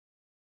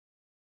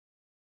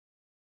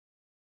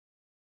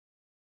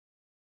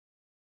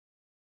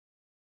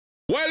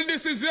Well,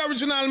 this is the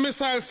original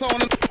missile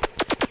sound. If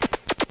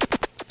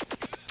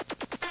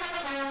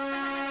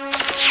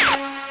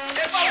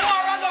a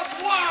war on us,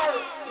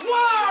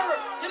 war!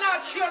 You're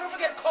not sure to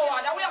get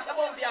coward. And we have some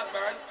bonfires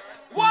burn.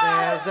 War!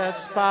 There's a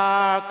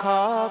spark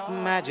of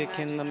magic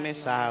in the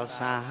missile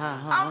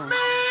sound.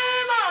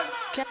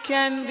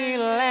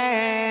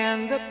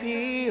 Candyland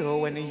appear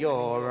when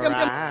you're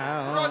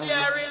around. Run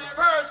here in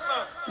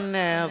person.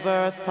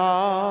 Never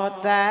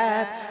thought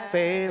that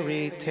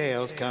fairy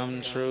tales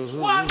come true.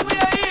 One way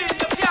in,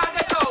 you can't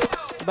get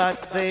out.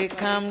 But they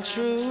come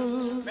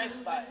true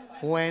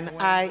when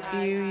I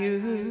hear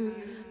you.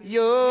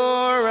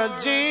 You're a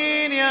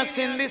genius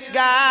in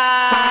disguise,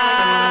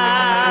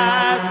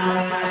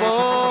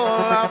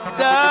 full of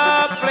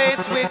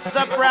Dubplates with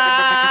surprise.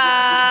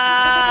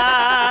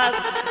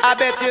 I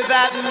bet you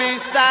that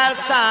missile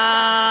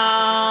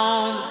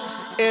sound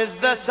is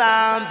the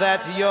sound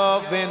that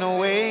you've been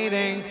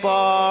waiting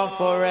for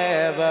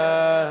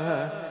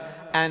forever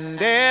and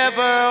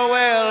ever.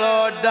 Well,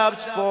 Lord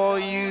Dubs, for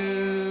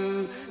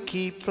you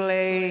keep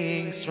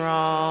playing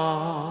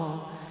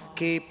strong.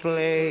 Keep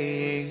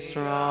playing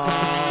strong.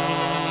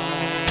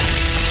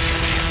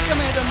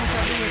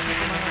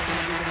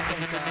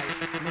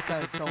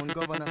 Missile sound,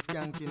 Governor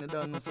Skanking,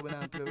 don't know so we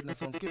don't play with the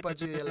sound. Skip a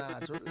jail,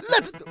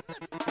 let's go.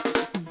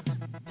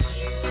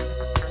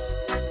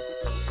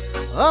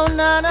 Oh,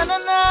 na na na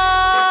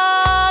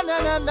na, na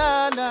na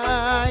na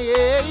na,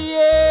 yeah,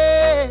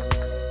 yeah.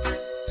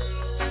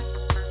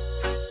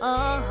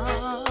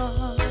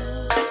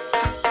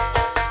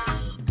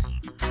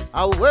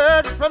 A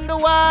word from the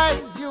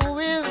wise, you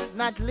will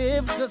not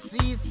live to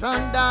see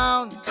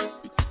sundown.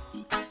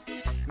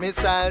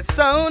 Missile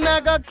sound, I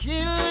go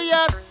kill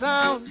your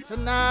sound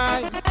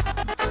tonight.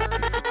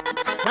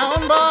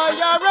 Sound boy,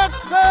 you're a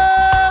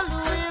soul who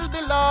will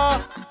be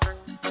lost.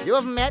 You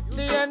have met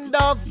the end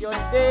of your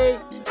day,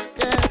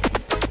 yeah.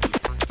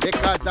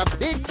 Because a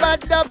big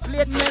bad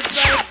Dubplate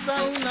missile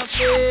sound of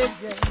fade,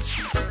 yeah.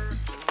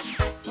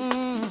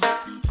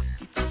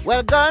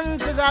 Well,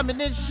 guns is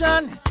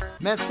ammunition.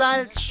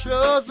 Missile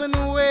chosen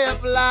way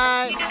of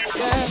life,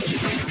 yeah.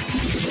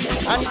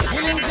 And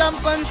killing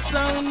jump and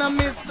sound a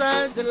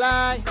missile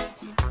delight.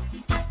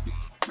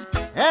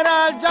 And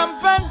all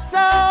jump and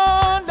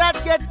sound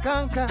that get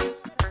conquered,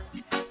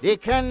 they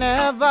can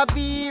never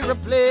be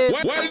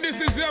replaced. Well, this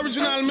is the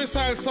original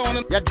missile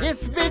sound. Yeah,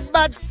 this big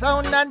bad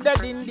sound and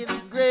dead in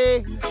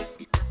disgrace.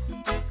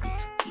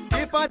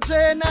 Skip a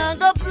chain and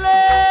go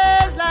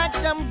play like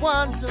them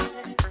want to.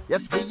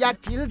 Yes, we a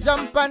kill,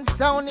 jump and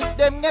sound if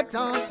them get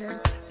haunted.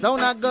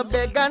 Sound a go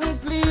beg and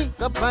plead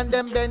upon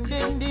them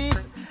bending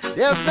knees.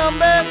 There's no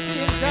mercy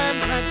in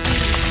times like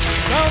these.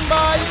 Sound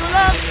boy, you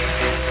love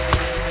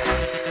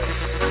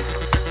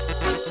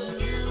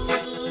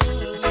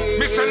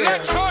Mr.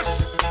 Lexus,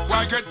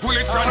 why get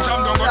bullets and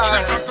jam down but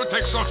check back to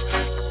Texas?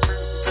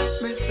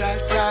 missile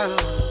sound.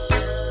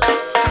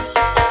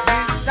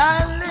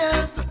 Missile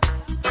live,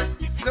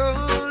 so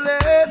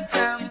let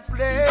them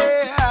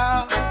play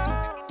out.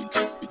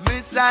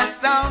 Missile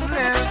sound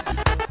live,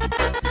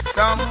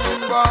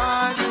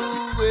 someone who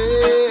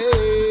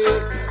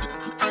will.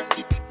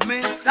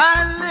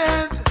 Missile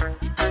live,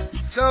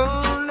 so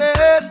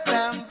let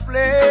them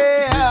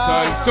play out.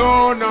 Missile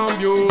sound and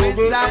bugle,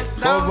 Missile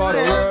sound over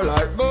the world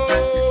like bugle.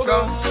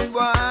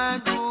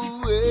 Someone who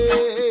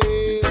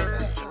will.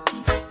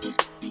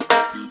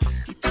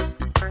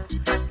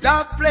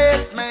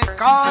 Dubplates may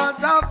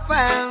cause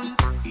offense,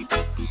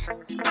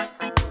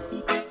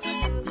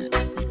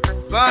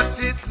 but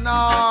it's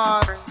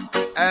not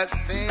a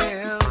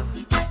sin.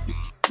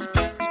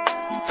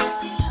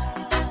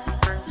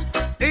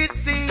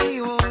 It's he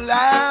who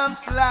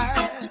laughs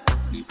last.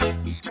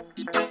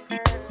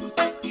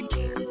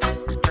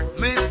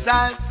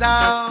 Missile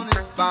sound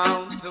is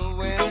bound to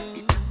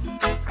win.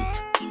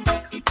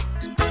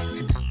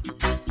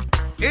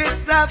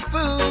 It's a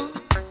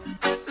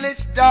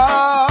foolish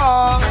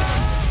dog.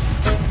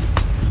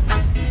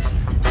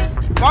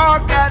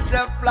 Forget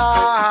the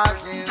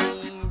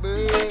flocking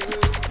bird.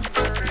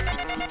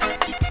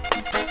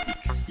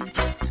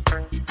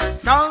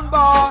 Sound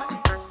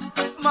boys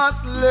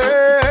must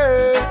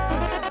learn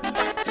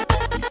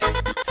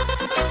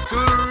to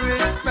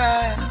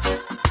respect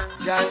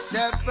just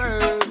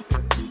shepherd.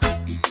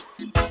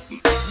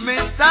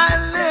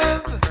 Missile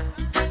live,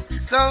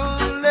 so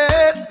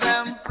let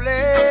them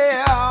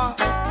play out.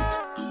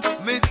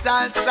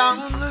 Missile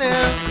sound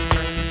live,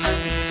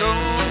 so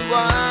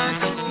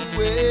watch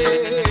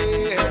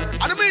away.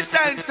 And the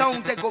missile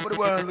sound take over the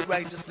world with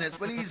righteousness.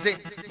 Well, easy,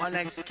 man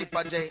like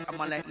Skipper J and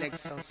man like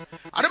Lexus.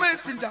 And the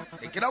messenger,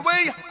 take it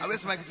away. I will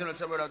make it to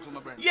the word out to my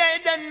brain. Yeah,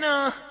 you don't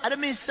know. And the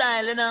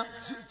missile, you know.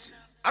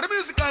 And the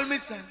musical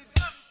missile.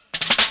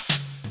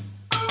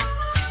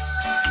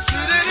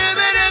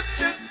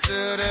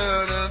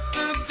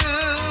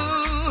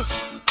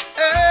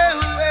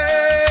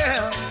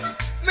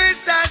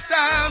 Missile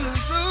sound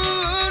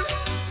rule.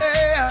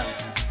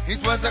 It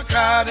was a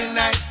crowded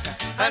night,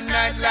 a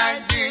night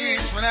like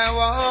this, when I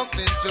walked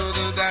into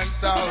the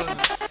dance hall.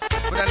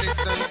 But I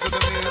listen to the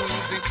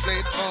music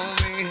played for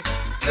me,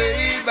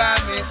 played by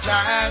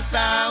Missile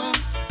Sound.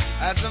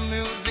 As the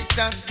music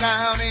touched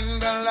down in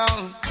the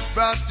lawn,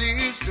 brought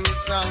tears to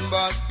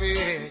somebody's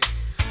face.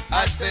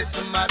 I said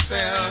to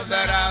myself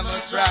that I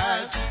must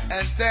rise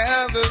and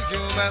tell the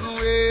human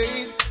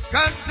race,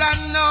 'cause I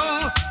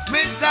know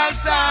Missile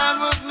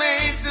Sound was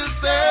made to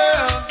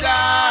serve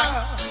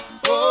God.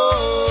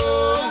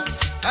 Oh,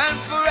 and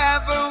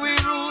forever we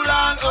rule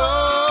on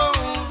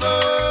over.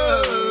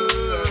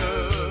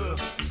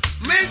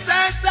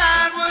 Missile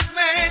Sound was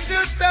made to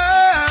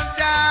serve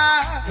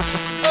God.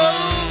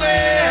 Oh,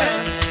 well,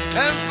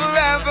 and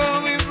forever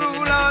we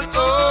rule on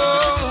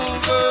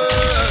over.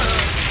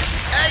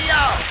 Hey,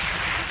 yo!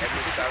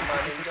 Every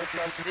salmon him just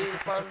a sail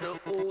on the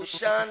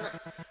ocean.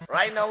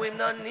 Right now him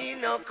no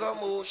need no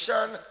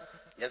commotion.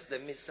 Yes, the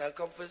missile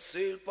come for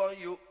sail on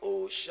your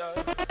ocean.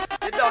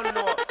 You don't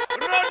know.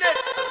 Run it,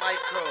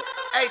 micro.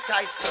 Hey,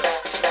 Tyson.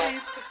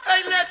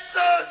 Hey,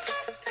 Lexus.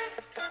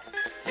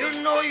 You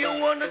know you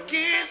want the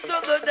keys to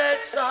the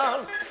dead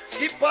soul.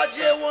 Skipper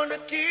J want the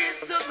keys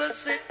to the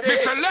city.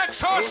 Mr.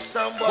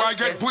 Lexus, why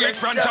get bullet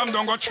from jam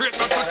down go straight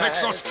back to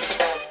Texas?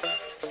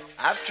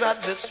 I've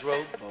tried this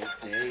road both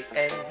day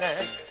and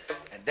night,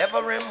 and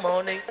every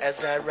morning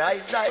as I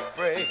rise I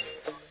pray.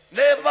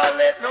 Never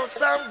let no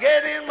sound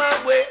get in my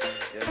way.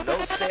 You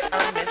know say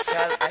I'm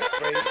missile I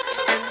praise.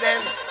 And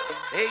then,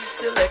 hey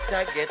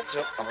selector, get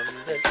to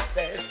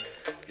understand.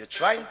 You're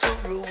trying to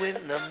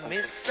ruin the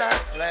missile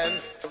plan,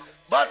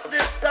 but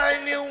this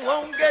time you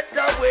won't get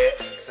away.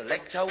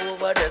 Selector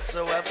over there,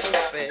 so I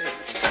feel pay.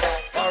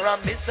 For a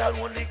missile,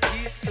 only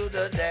keys to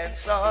the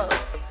dance hall.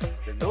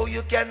 You know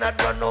you cannot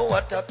run, no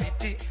what a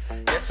pity.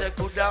 Yes, you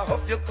coulda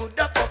huff, you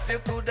coulda puff, you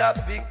coulda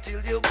big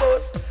till you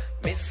bust.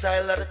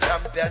 Missile are the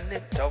champion,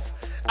 him tough.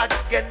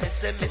 Again, me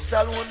say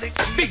missile only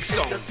keys Big to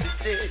sound. the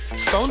city.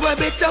 Sound boy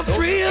better No,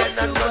 free you up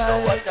cannot the run,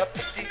 no what vibe. a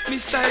pity.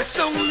 Missile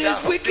sound Coulda is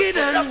huff, you wicked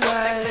coulda and puff, you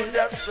wild.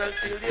 coulda swell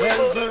till you Well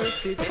bust.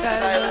 versatile,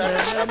 Missile are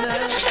the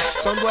champion.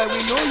 Sound boy,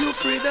 we know you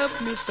afraid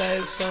of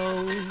missile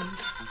sound.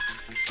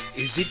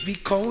 Is it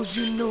because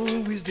you know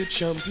he's the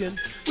champion?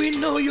 We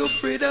know you're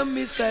afraid of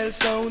missile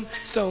sound,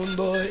 sound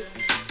boy.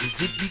 Is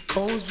it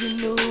because you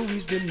know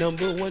he's the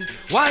number one?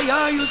 Why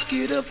are you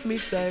scared of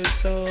missile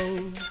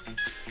sound?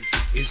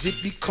 Is it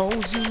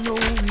because you know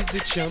he's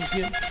the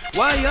champion?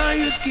 Why are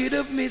you scared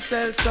of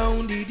missile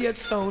sound, idiot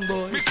sound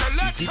boy?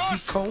 Is it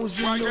because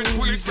you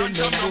know he's the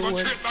number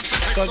one?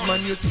 Cause man,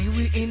 you see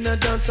we in a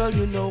dance hall,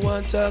 you know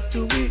want talk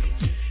to we.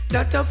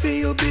 That a for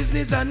your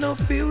business and not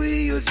for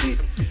we, you see.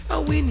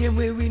 And we name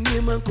where we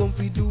name and come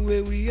we do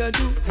where we are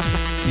do.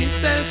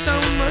 Missile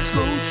sound must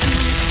go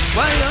through.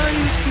 Why are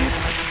you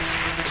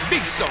scared?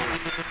 Big sound.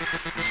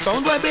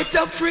 Sound boy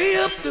better free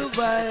up the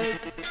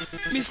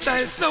vibe.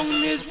 Missile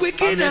sound is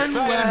wicked and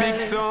wild. Big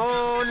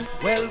sound.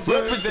 Well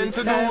Represent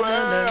the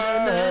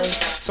world.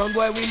 Sound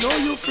boy, we know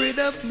you afraid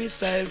of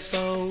missile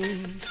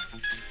sound.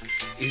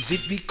 Is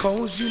it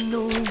because you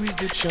know he's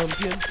the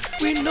champion?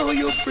 We know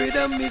you're afraid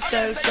of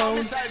missile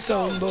sound,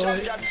 sound boy.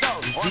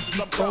 Is it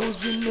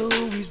because you know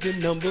he's the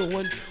number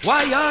one?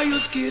 Why are you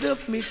scared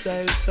of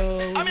missile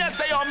sound? I'm here to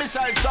say your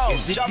missile sound.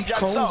 Is it Champion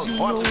because sound. you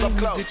know What's he's up, the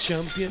cloud?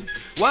 champion?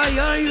 Why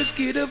are you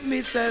scared of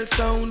missile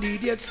sound,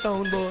 idiot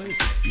sound boy?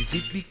 Is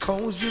it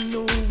because you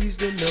know he's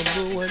the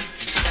number one?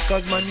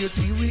 Cause man, you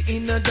see we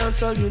in a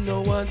dance hall, you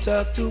know want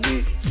talk to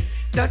we.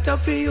 That a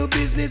for your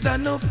business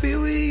and not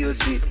for we, you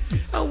see.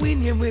 And we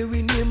name where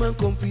we name and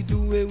come we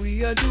do where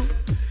we are do.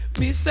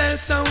 Missile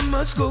sound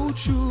must go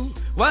through.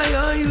 Why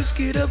are you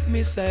scared of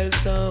missile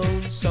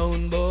sound,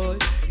 sound boy?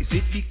 Is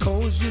it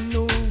because you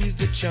know he's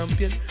the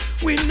champion?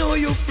 We know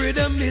you're afraid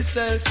of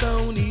missile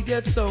sound,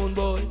 idiot sound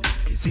boy.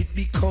 Is it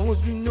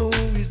because you know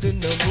he's the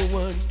number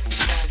one?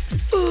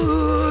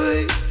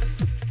 Ooh,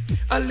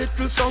 a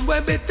little sound boy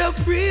better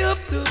free up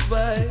the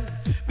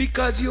vibe,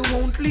 because you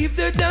won't leave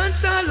the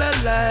dance all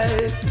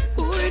alive.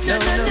 Ooh, no,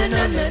 no, no,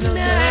 no, no, no,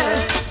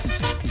 no.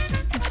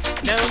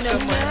 No, no,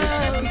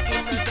 no.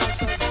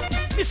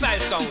 Missile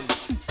sound.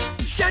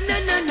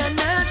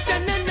 Sha-na-na-na-na,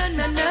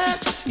 sha-na-na-na-na.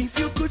 If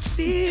you could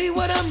see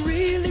what I'm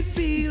really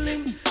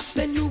feeling,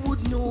 then you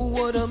would know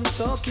what I'm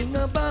talking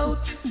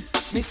about.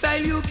 Missile,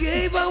 you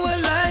gave our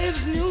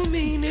lives new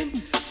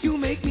meaning. You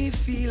make me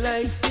feel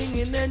like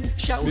singing and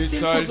shouting Missile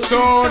for the big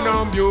sound sound.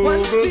 and bugle.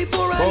 Once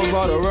before I Cover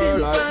the listened world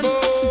to like band,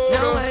 bugle.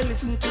 now I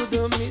listen to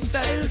the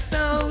missile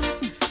sound.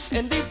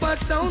 And if a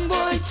sound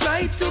boy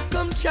try to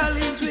come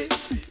challenge me,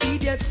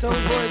 idiot sound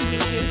boys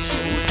will get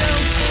thrown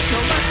down.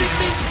 Now massive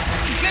thing,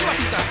 Play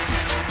Washington.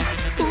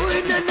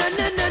 ooh na na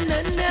na na na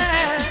na.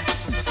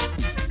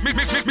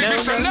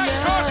 Mr.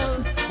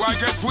 Lexus, why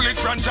get bullet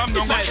from jam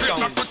down go straight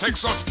back to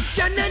Texas?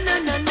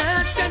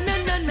 Sha-na-na-na-na,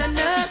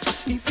 sha-na-na-na-na.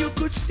 If you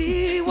could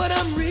see what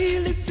I'm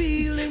really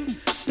feeling,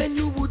 then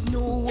you would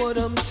know what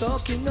I'm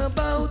talking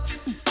about.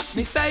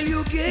 Missile,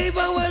 you gave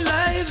our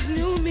lives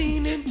new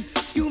meaning.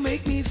 You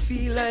make me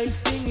feel like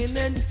singing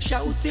and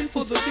shouting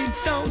for the big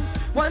sound.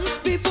 Once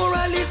before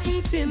I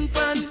listened tin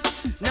pan,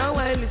 now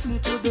I listen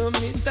to the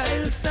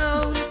missile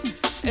sound.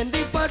 And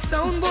if a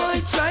sound boy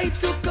try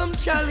to come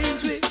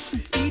challenge me,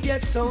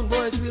 idiot sound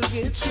boys will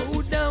get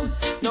thrown down.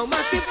 Now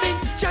Massive sing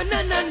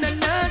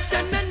sha-na-na-na-na,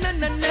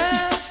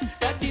 sha-na-na-na-na.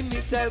 That the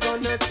missile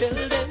gonna tell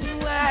them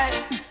why.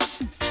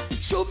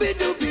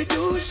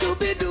 Shooby-dooby-doo,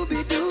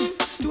 shooby-dooby-doo.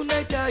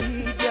 Tonight a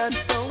idiot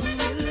sound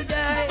will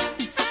die.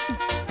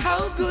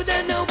 How good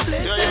and how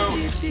pleasant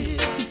it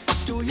is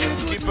to hear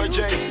good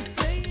music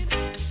playing.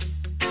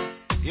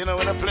 You know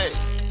when I play.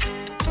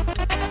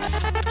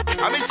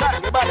 I'm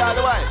inside, we bad all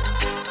the way.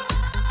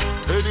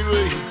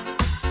 Anyway,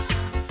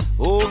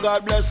 oh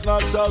God bless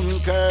not some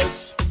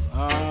curse.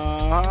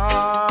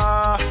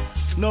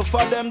 No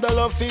for them the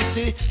love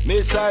see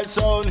missile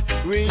sound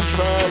reach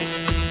first.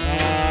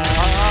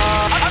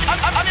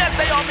 I'm here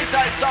say your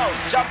missile sound,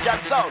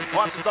 champion sound,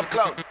 once it's up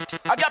cloud.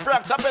 I get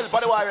pranks, I build for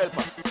the wire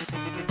helper.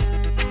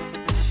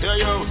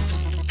 Yo,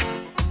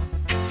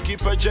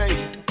 Skipper J.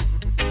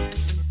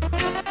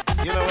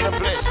 You know when I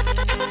play.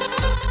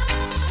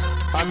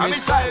 I'm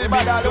inside,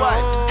 bad all the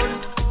way.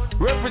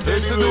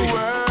 Represent to the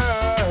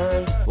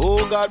world.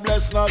 Oh God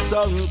bless not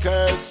some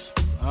curse.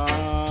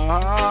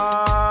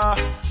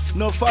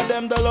 No for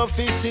them the love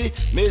see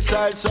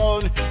missile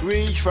sound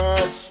reach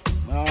first.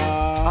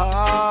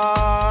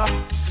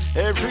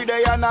 Every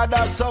day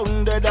another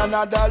sound dead,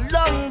 another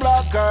long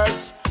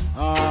blockers.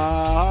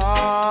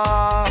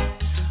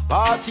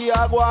 Party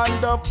I go on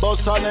the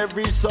bus and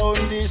every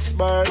sound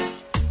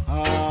disperse.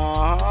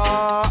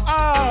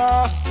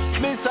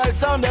 Missile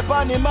sound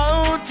upon the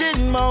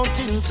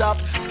mountain top.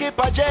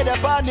 Skipper J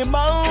upon the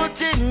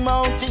mountain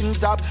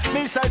top.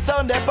 Missile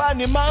sound upon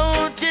the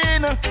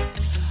mountain.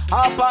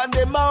 Up on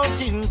the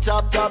mountain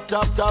top.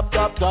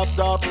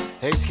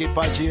 Hey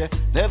Skipper J,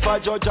 never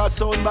judge a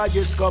sound by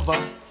its cover.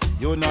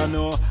 You don't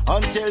know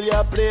until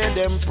you play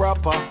them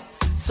proper.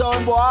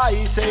 Some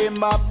boy say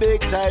him a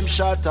big time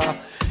shatter.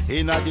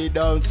 Inna the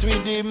dance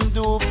with him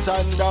dupes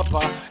and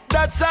dapper.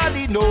 That's all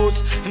he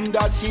knows,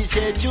 that's his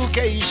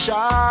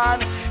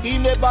education. He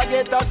never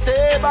get a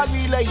stable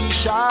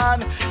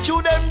relation.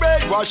 Shoot them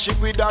brainwash him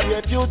with a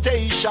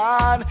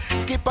reputation.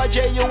 Skipper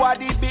J, you are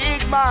the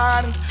big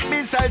man.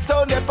 Missile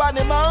sound up on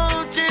the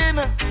mountain.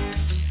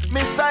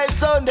 Missile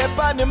sound up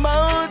on the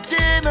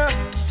mountain.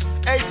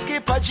 Hey,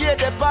 Skipper J,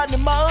 up on the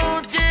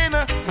mountain.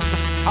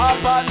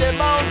 Up on the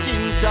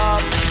mountain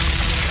top.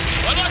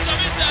 Well, that's what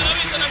we said.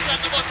 I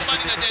shot the bus about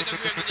in the day, the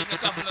grave, the dick,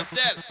 tough in the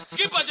cell.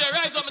 Skipper J,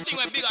 rise up, my thing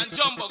went big and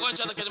jumbo. Go and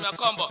shot to catch me a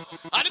combo.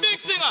 And the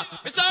big singer,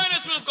 Mr.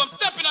 Ernest Willis, come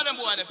stepping on them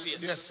boy in the face.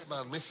 Yes,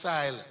 man,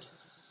 missile.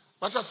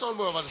 Watch a sound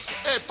boy over the side.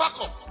 Hey, pack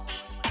up.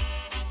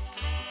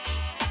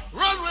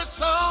 Run with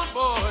sound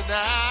boy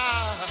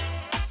now.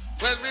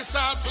 When we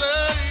start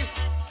playing,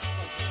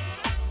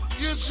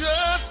 you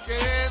just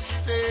can't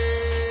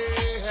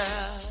stay.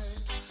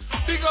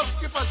 Big up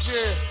Skipper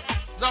J.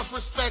 Enough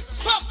respect.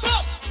 Pop,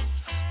 pop.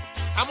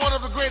 I'm one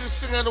of the greatest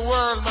singers in the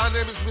world. My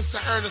name is Mr.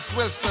 Ernest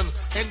Wilson,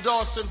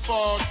 endorsing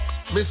for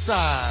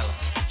Missile.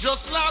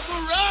 Just like the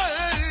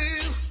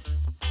rain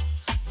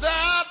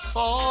that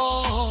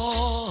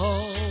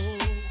falls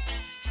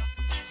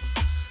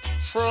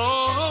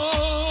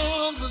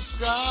from the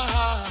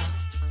sky.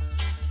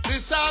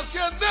 Missile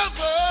can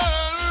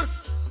never,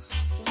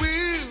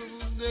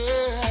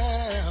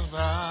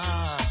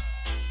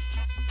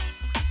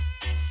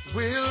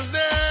 will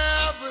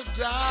never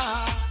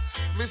die.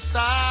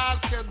 Missile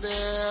can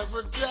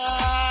never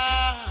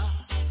die.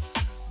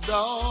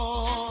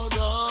 No,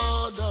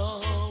 no, no.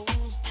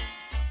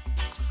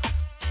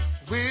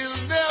 We'll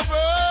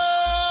never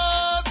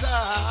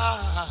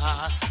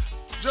die.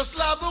 Just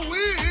like the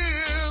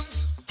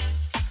winds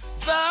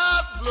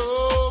that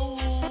blow.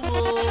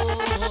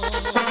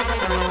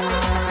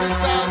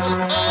 Missile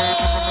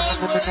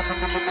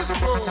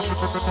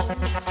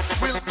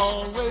will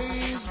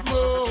always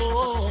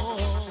grow.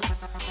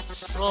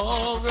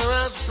 Stronger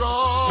and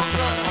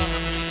stronger.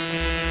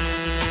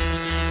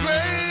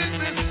 Great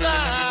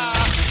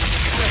Messiah.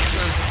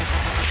 Listen,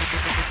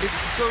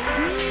 it's so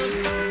good.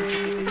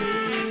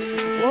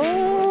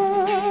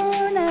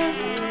 Oh, no.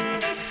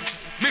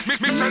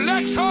 Mr.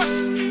 Lexus,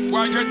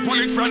 why get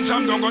bullet from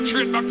Jam, don't go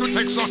straight back to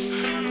Texas.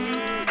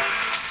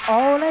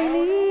 All I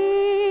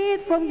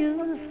need from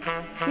you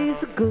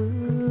is a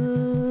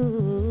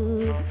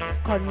good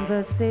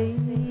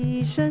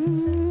conversation.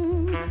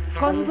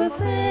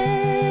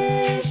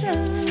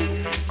 Conversation,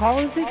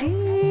 cause it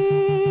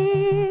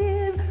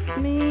gives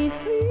me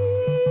sweet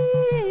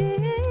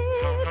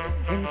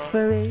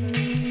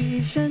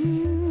inspiration,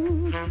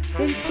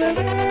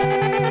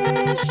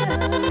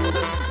 inspiration.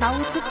 Now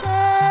to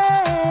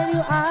tell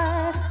you I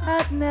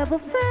have never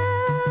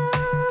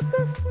felt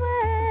this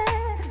way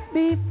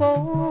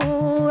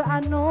before. I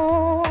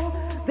know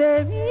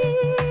there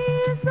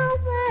is a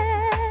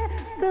way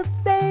to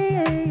be.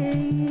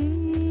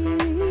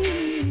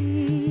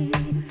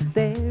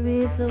 There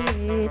is a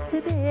way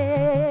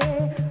today,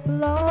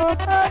 Lord.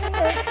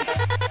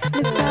 Yes, I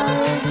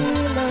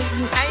will love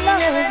you. I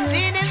never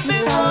seen it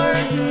before.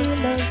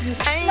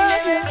 I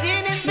never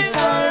seen it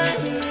before.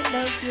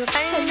 I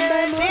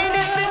never seen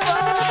it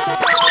before.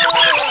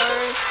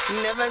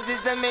 Never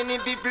see so many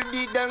people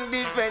beat down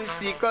defense,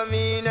 see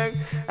coming.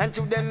 And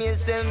to them,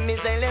 yes, them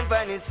missile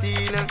and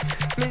scene.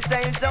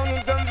 Missile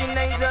sounding coming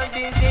nice up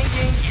this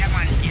thing.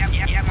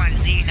 Yeah, man,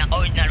 scene.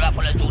 Original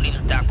rapper, Julie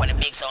was dark on the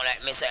big sound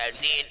like missile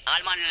scene.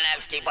 All man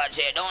like Skipper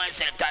J, don't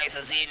yourself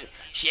Tyson scene.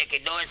 Shake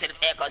it, don't yourself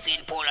Echo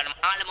scene. Pull on them,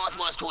 all the most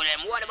must cool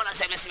them. What the man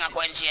say, me sing a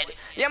coin shade?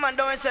 Yeah, man,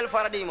 don't yourself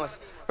for the demons.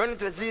 Run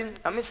into a scene,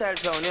 a missile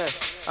sound, yeah.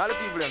 All the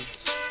people them.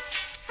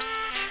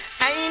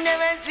 I ain't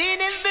never seen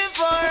this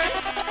before.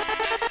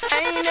 I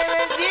ain't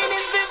never seen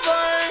this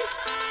before.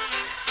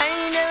 I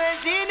ain't never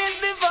seen this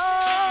before.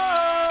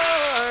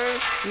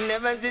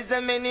 Never see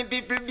so many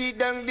people beat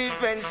down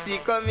defense, see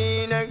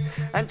coming.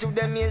 And to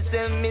them, yes,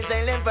 them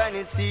missile and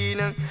funny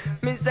scene.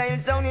 Missile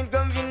sounding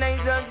comfy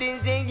nice of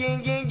this thing.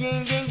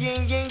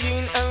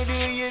 How do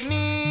you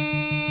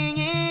mean?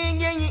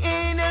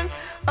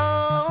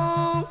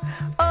 Oh,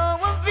 I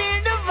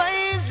feel the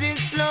vibes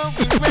is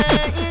flowing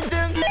right.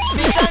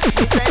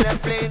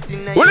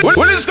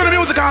 Well, this is gonna be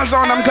musical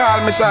sound. I'm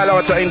called Missile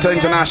out to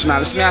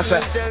International. It's me, I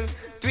say.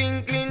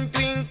 Twinkling,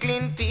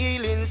 twinkling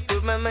feelings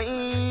to my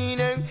mind,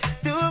 and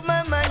I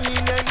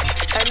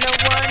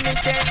wanna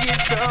tell you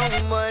so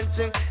much.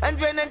 And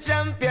when a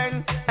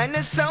champion and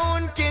the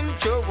sound can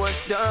throw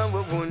us down,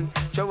 we won't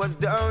throw us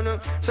down.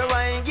 So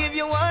I give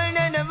you one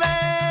and a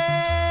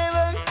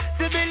vibe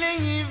to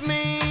believe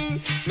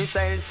me.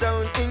 Missile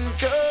sound in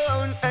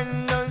town,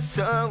 and no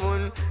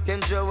sound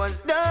can throw us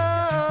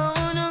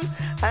down.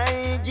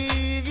 I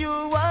give you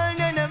one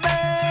and a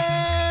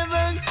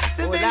vibe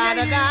to believe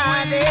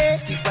me.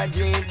 Skip a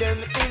dream them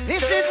in.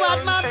 This is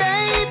what my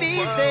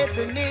baby said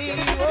to me,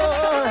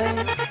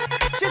 boy.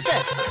 She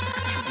said,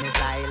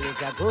 Missile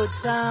is a good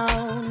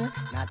sound,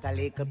 not a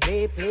little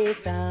play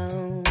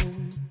sound.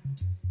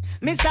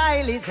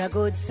 Missile is a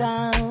good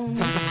sound,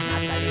 not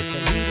a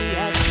little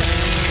idiot sound.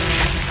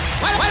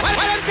 Well,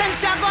 them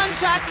things are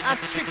gunshot, a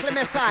strictly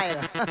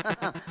missile.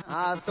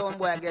 Some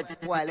boy gets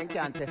spoiled and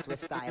can't test with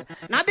style.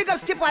 Now big up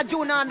Skipper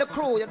Junior and the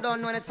crew, you don't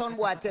know when it's some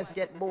boy test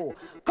get boo.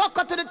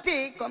 Cocoa to the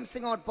tea, come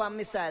sing out for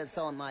missile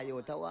sound, my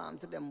youth. I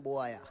want to them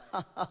boy.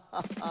 Oh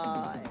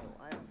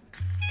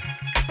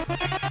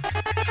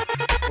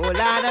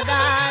la da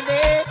da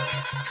da.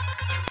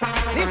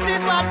 This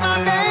is what my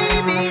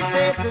baby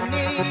said to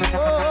me,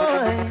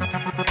 boy.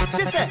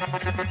 She said,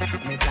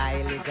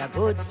 Missile is a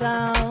good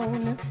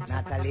sound,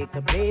 not a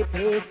little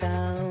play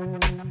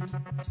sound.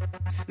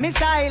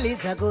 Missile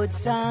is a good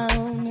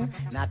sound,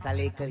 not a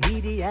little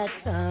idiot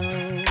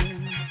sound.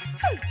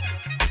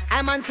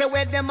 I man say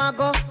where them a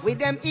go with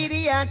them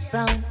idiot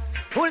sound.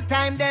 Full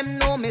time them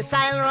know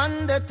Missile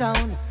run the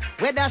town.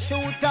 Whether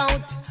shoot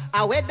out,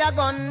 or whether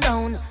gun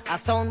down, a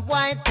sound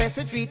white press,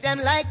 we treat them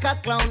like a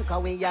clown.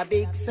 Cause we a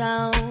big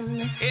sound,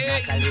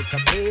 not a little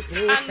play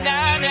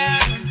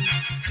sound.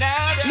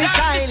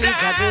 Missile is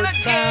a good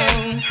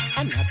sound,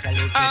 and not a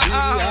little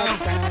idiot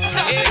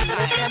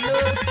sound.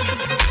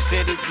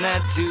 Said it's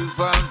not too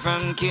far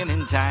from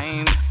killing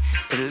time,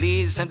 at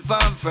least not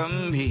far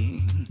from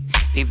me.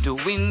 If the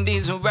wind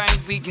is right,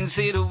 we can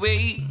sail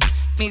away.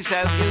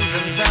 Missile kill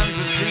some sound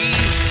for free.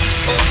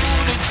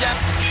 Oh, the chap.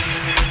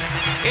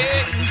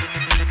 Hey,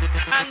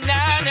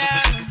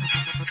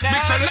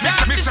 Mr.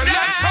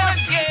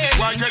 Lexus,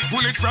 why get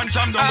bullet from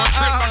Jam down, go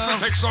straight back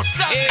to Texas?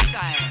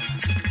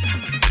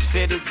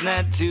 Said it's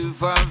not too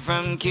far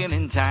from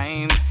killing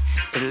time,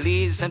 at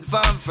least not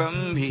far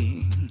from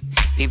me.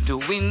 If the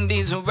wind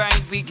is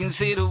right, we can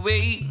sail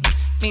away.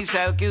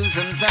 Missile kill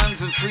some sound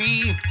for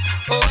free.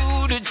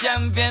 Oh, the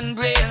champion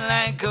play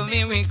like a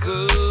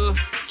miracle.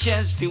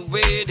 Just to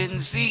wait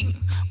and see.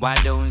 Why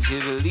don't you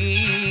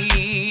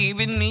believe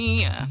in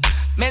me?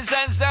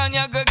 Missile sound,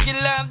 you go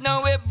kill up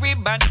now.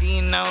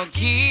 Everybody now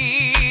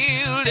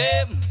kill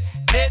them.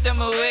 Take them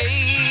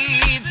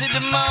away to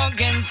the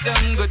morgan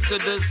sun. Go to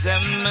the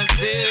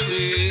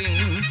cemetery.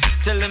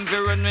 Tell them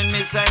to run when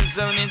missile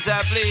sound in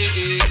top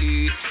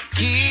play.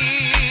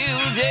 Kill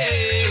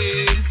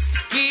them.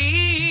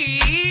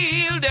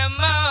 Kill them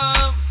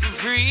up for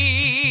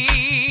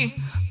free.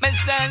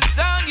 Missile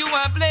sound you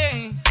want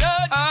play.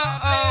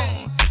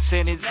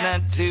 Said it's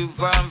not too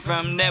far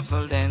from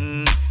Nepal.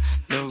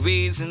 No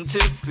reason to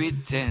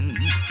pretend.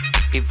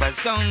 If a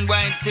song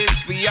white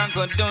test, we are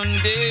go done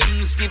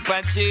them. Skip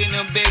a chain,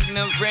 no beg,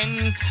 no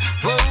friend.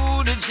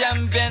 Oh, the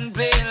champion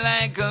play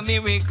like a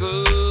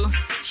miracle.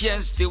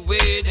 Just to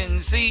wait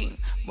and see.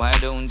 Why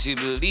don't you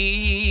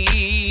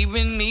believe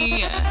in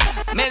me?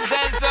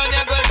 Message sound,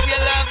 you go see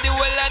love the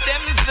whole of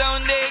them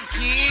sound. They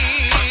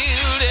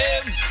kill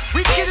them.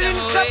 We killing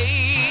some.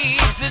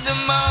 To the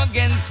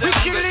morgan sun. We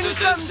killing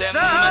some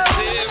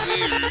cemetery.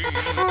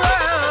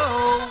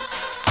 Whoa.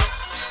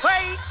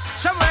 Wait,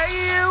 somewhere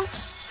you.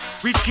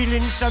 We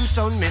killing some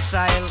sound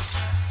missile.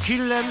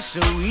 Kill them so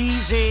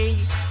easy.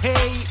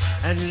 Hey,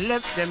 and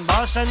left them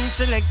boss and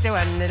select the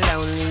one the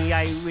lonely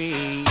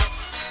highway.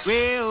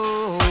 We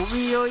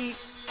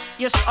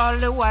yes, all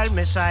the while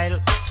missile.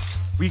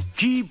 We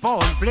keep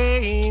on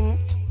playing.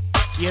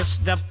 Yes,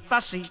 the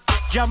posse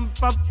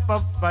jump up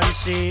and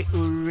say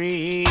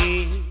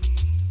hooray.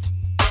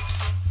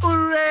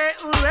 Hooray,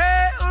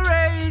 hooray, hooray.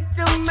 hooray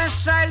to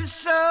missile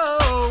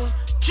sound.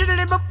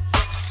 Chilly bop.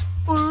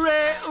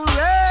 Hooray,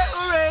 hooray,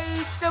 hooray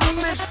to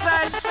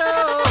missile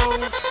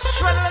sound.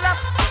 Swallow it up.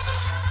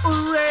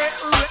 Hooray,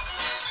 hooray.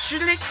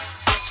 Chilly.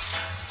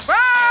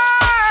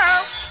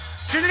 Wow.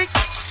 Chilly.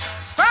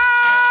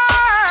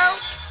 Wow.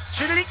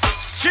 Chilly.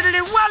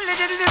 Chilly. Wally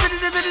diddly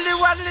diddly diddly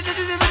wally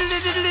diddly diddly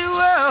diddly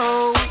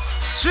wow.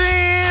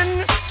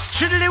 Swing.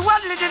 Chilly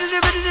wally diddly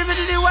diddly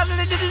diddly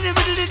wally diddly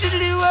diddly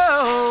diddly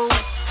wow.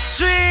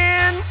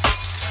 Swing.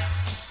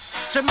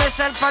 So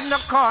myself on the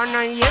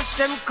corner, yes,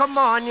 them come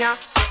on, yeah.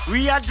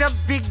 We are the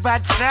big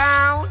bad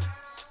sound.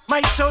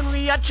 My son,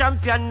 we are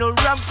champion, no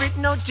rampant,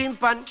 no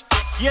timpan.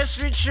 Yes,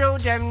 we throw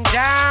them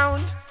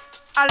down.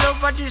 All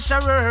over this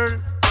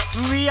world,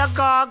 we are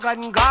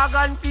Gargan,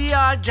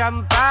 PR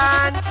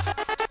Jampan.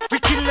 We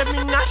kill them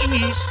in the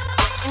east,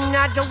 in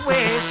the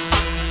west,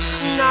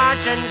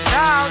 north and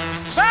south.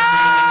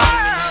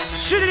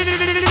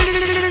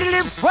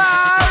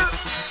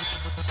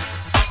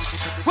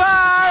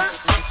 War,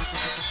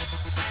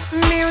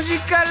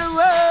 musical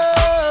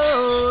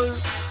world.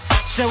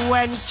 So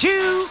when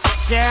two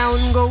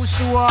sound goes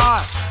to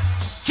war,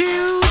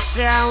 two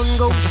sound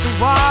goes to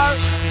war.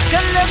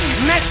 Tell them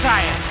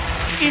Messiah,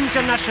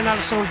 international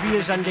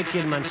soldiers and the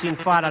kid man, seen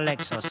Father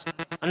Lexus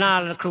and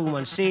all the crew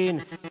man,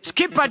 seen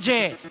Skipper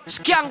J,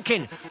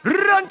 Skanking,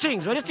 run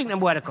things. What do you think them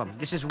boy to come?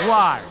 This is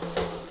war.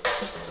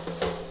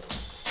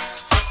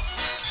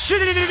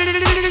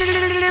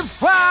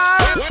 War.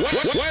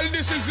 Well,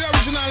 this is the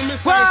original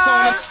missile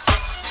sound.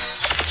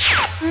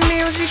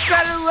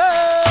 Musical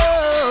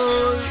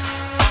world.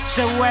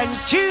 So when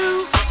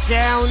two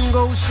sound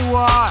goes to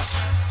war,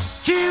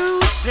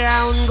 two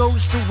sound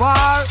goes to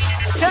war.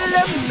 Tell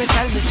them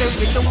missile,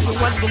 we don't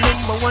want the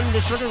number one.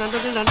 This is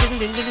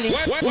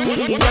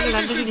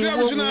the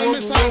original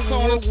missile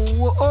sound.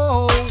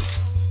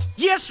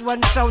 Yes,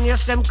 one sound,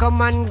 yes, them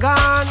come and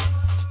gone.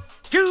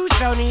 Two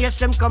sound, yes,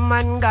 them come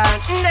and gone.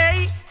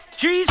 Nay,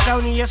 three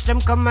sound, yes, them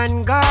come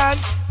and gone.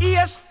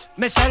 Yes.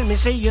 Missile, me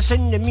say you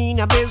send me in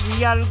a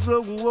burial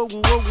ground.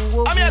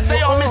 I'm here to say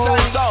your missile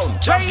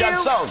sound, champion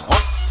sound.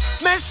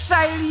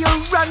 Missile, you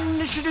run,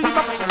 the shitty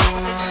up.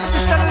 The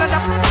stand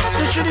up,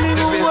 the shitty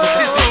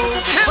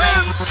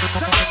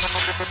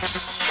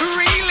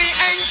really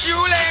ain't you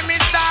let me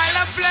style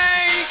a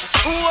play.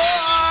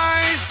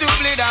 Whoa,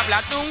 stupid up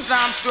like tung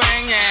tam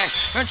string, yeah.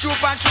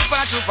 Chupa, chupa,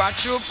 chupa,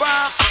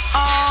 chupa.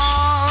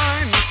 Oh,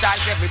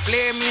 missiles every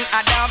play me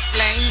a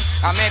plane.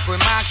 I make we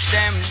match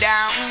them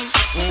down.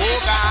 Oh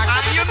God, I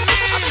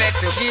said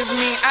to give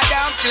me a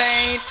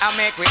plane. I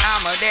make we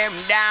hammer them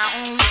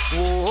down.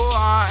 Oh,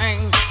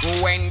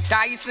 when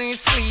Tyson's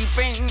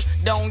sleeping,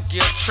 don't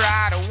you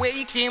try to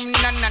wake him.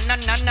 No, no, no,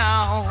 no,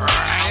 no.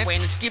 Right.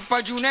 When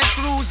Skipper Junior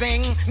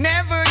cruising,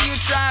 never you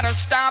try to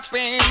stop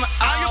him.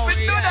 Oh,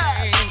 you do that?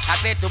 I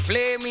said to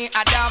play me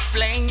a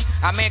plane.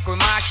 I make we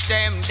mash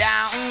them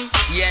down.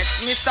 Yes,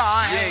 me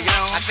son.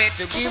 Yeah, I said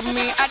to give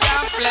me a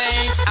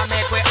plane. I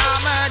make we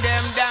hammer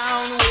them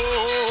down.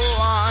 Oh,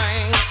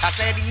 I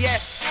said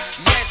yes,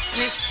 yes,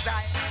 me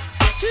son.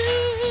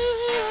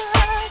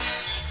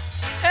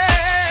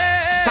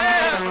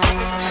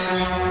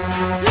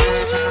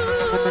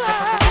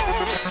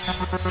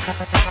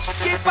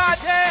 Skipper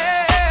J,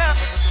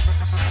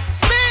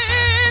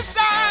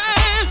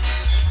 missile,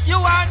 you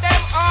want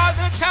them all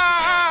the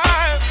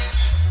time.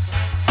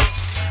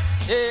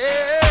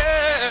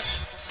 Yeah,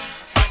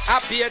 I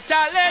be a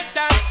talent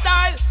and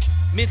style.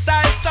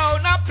 Missile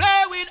sound I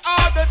play with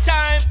all the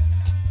time.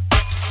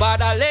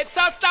 But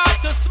Alexa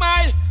start to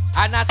smile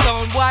and a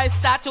sound boy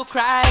start to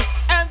cry.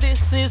 And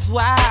this is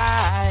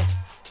why.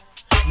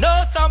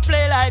 No sound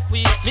play like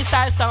we,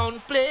 missile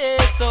sound play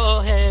so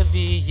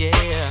heavy,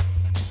 yeah.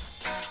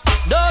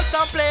 No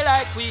sound play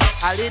like we,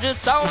 a little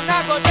sound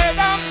I go dead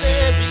and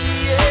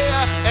baby,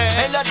 yeah.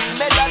 Melody,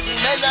 melody,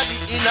 melody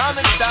in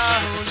our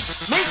sound.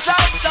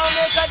 Missile sound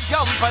make a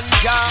jump and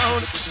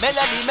down.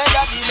 Melody,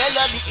 melody,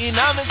 melody in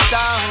our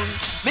sound.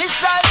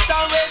 Missile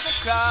sound raise the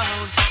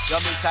crown. Your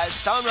missile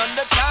sound run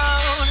the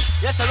town.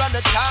 Yes, I run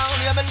the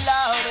town, you're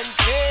loud and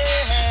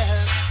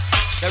clear.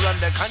 They run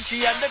the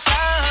country and the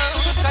town,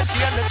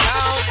 country and the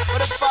town, but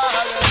the far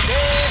and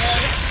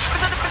there.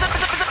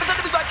 Listen,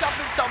 we got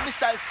jumping sound,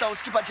 missile sound,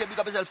 Skipper J, big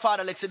up yourself,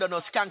 Father Lexi, don't know,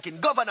 Skanking,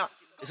 Governor.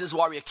 This is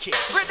Warrior King.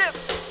 Rhythm.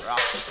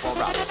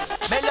 Rastafari.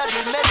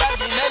 Melody,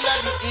 melody,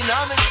 melody in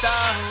our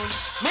sound.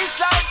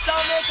 Missile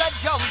sound make a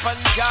jump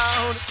and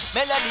down.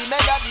 Melody,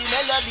 melody,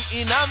 melody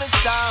in our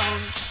sound.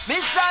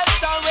 Missile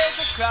sound raise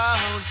the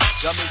crown.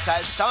 Your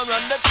missile sound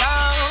run the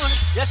town.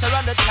 Yes, I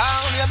run the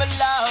town, you're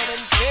loud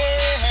and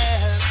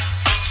clear.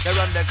 They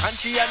run the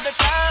country and the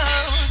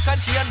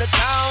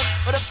town,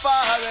 but the far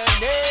and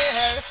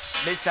near.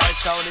 Missile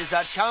sound is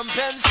a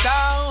champion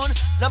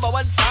sound. Number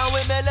one sound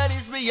with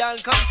melodies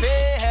beyond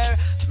compare.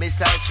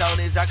 Missile sound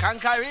is a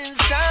conquering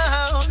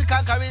sound.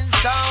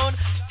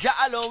 Jah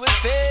alone with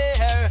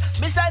fear.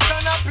 Missile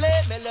sound a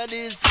play,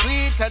 melodies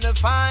sweet and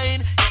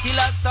fine. Kill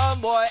a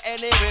sound boy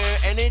anywhere,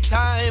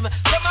 anytime.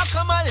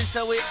 Come on,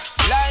 listen with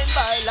line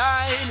by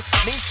line.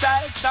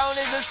 Missile sound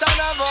is the sound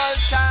of all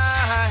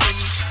time.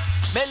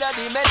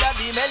 Melody,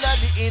 melody,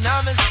 melody in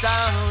our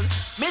sound.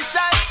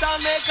 Missile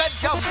sound make a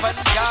jump and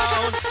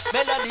down.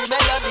 Melody,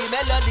 melody,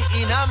 melody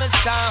in our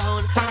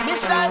sound.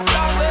 Missile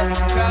sound will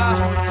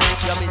drown.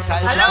 Your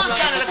missile sound. Hello,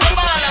 Senator,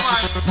 come on,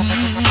 man.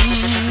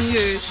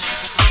 Yes.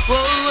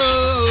 Whoa,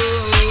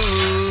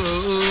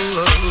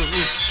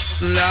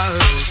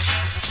 Lord.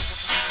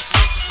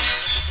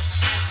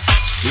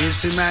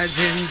 Just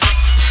imagine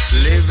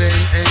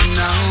living in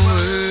a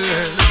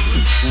world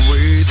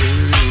where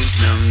there is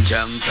no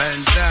jump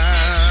and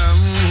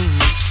sound.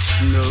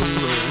 No,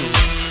 no.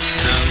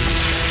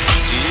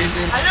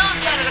 Hello,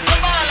 Senator,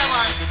 come on,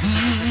 man.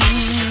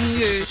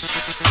 Yes.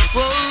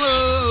 Whoa,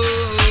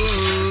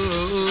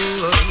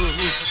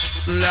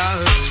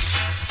 Lord.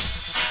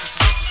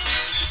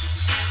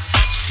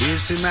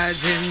 Just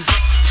imagine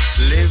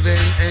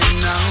living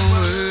in a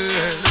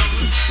world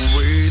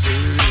where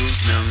there is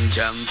no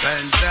jump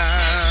and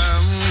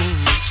sound.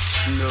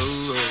 No,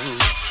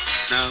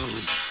 no.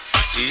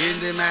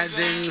 And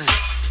imagine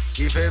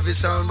if every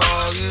song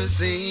boy you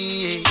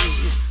sing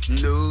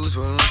knows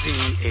what he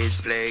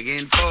is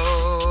playing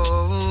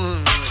for.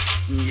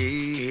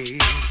 Yeah,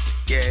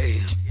 yeah.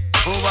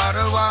 What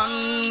a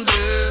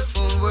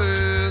wonderful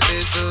world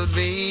this would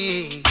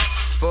be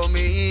for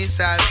me,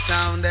 sad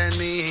sound and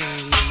me.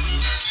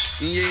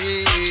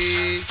 Yeah,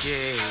 yeah,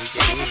 yeah.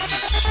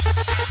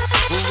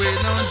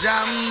 With no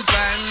jump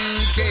and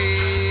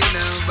cane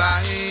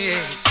buy,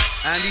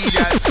 and he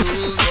that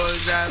soul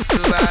was have to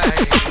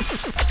buy.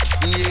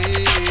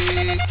 Yeah,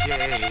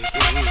 yeah,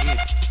 yeah.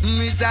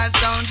 Me sad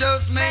sound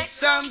just make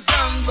some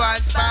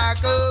boys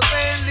spark up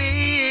and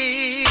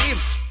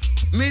leave.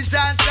 Me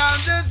sad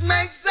sound just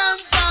make some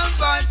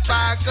boys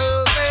spark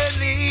up and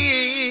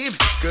leave.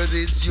 Cause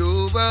it's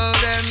your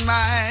world and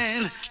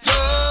mine,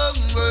 your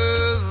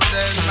world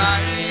and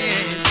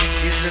mine.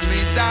 It's the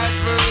missile's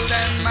world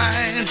and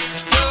mine,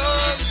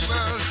 your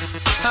world.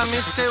 I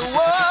me say,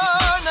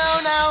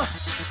 whoa, now.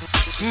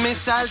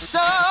 Missile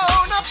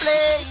sound a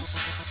play,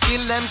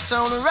 kill them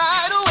sound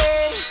right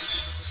away.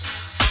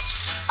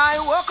 I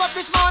woke up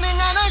this morning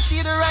and I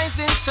see the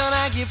rising sun.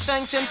 I give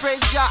thanks and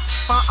praise Jah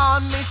for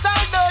all missile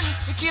done.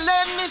 To kill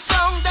any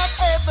sound that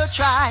ever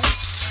try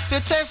to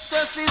test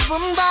us is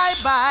boom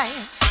bye.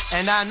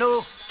 And I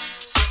know,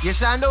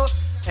 yes I know,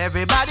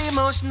 everybody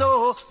must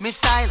know,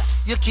 missile,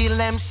 you kill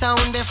them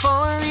sound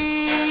for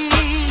real.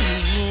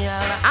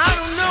 I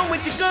don't know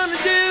what you're gonna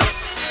do.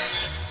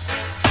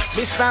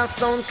 Missile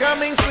sound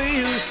coming for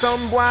you,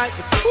 some boy,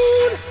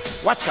 fool.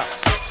 Watch out,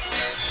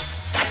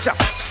 watch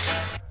out.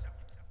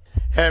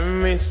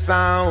 Every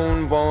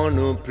sound born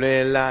to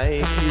play like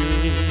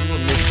you,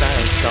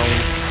 missile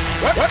sound.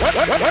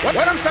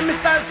 What I'm saying,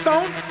 missile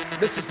sound?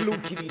 This is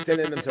Luke Kiddy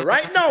telling them, so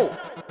right now,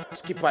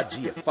 Skipper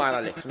G, Father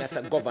Alex,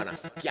 Mr. Governor,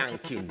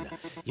 Skanking.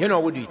 You know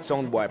we do it,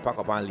 sound boy, pack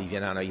up and leave. You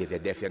know, if you're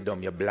deaf, you're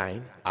dumb, you're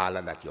blind. All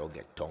of that, you'll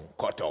get tongue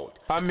cut out.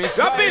 I'm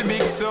Mr.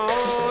 Big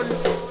Sound,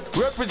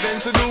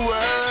 represent to the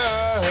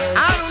world.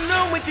 I don't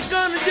know what you're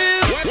gonna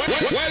do.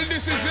 Well,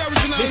 this is the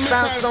original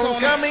missile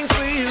sound coming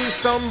for you,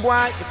 some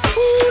boy,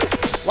 fool.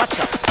 Watch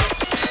out,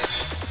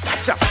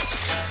 watch out.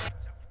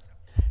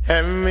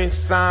 Every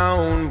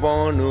sound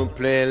born to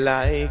play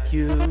like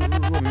you,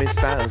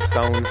 missile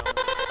sound.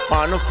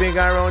 Wanna figure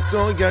out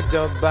how you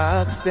the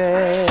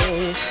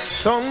backstage.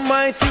 Some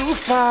might too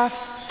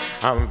fast.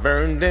 I've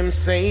heard them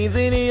say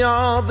that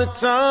you're the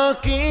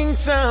talking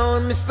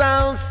town,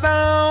 missile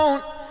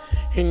sound.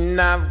 And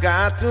I've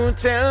got to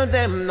tell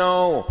them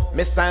no,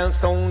 missile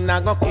sound,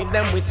 I go kill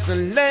them with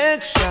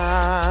selection.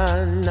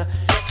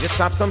 You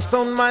chop some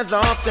sound minds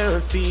off their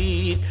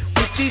feet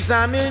with this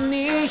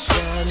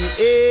ammunition,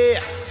 yeah.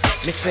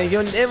 Me say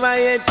you never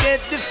yet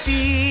get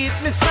defeat,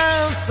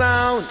 missile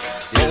sound.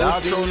 The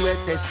last sound where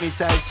test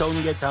missile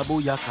sound get a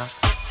booyaka.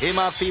 Him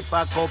a fi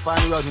pack up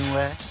and run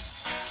away.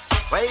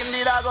 Where him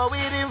did I go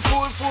with him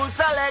full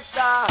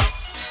selector.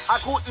 I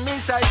couldn't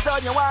missile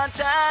sound you want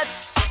that.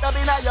 Dub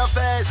inna your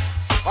face.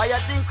 Why you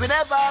think we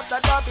never have the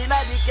dub inna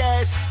the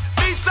case?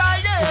 Missile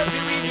yeah, we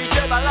win the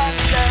treble and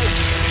the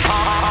days.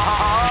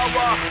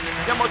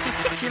 You must be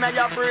sick inna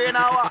your brain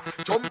hour.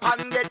 Jump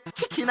and get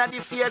kick inna the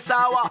face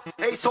hour.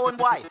 Hey son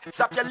boy,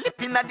 stop your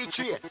lip inna the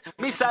trace.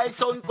 Missile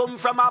sound come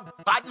from a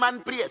bad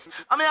man place.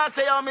 I mean I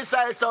say your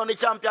missile sound the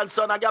champion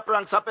son. I get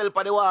ranks up help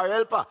for the war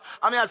helper.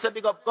 I mean I say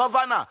big up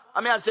governor.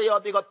 I mean I say yo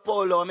big up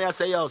Polo. I mean I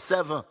say yo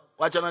 7.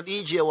 Watch on a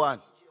DJ one.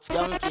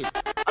 Skanky.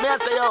 I mean I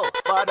say yo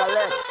Father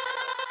Lex.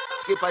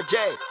 Skipper J.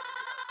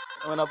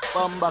 I wanna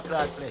bomb back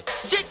that play.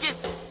 Kick it.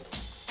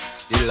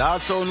 The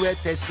last sound where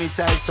test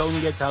missile sound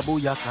get a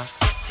booyaka.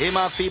 Him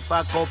a fi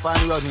pack up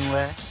and run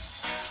away.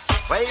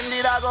 Where him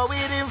did I go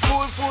with him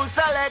full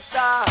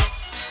selector.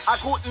 I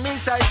couldn't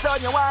missile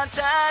sound you want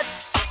that.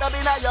 Dub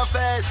inna your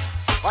face.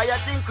 Why you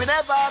think we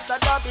never have the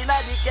dub inna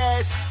the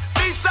case?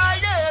 Missile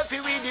yeah, if we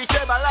win the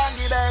treble and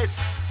the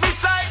bass.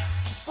 Missile,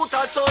 put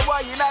a soul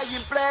boy inna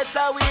your place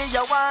the way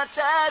you want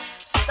that.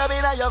 Dub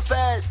inna your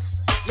face.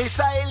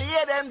 Missile,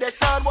 hear them, the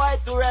sound boy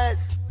to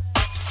rest.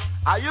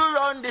 Are you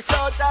run the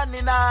south and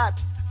the north?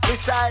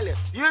 Missile,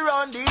 you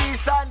run the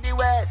east and the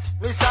west.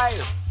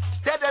 Missile,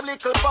 tell them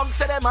little punks,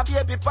 say them a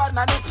baby pan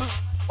and nipple.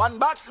 One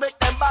box make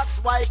them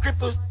box, why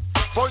cripple?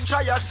 Punch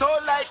your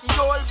soul like the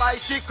old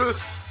bicycle.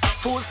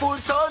 Full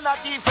soul, not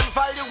even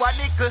value a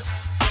nickel.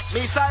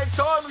 Missile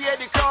sound, wear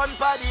the crown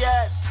for the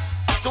head.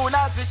 Soon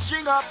as we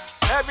string up,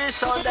 every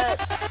Sunday.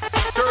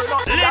 Turn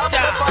up the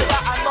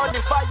fire and on the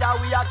fire.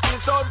 We are kill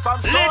sound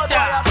from soul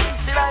fire.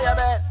 Peace in your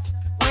bed.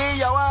 We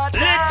your want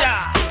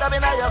dance. Love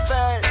in your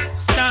face.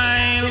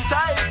 Style.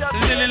 Missile just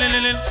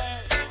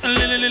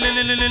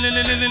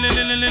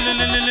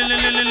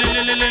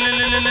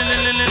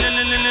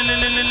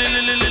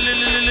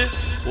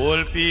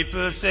All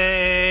people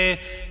say,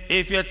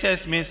 if you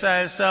test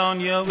missile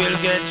sound, you will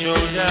get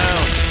thrown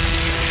down.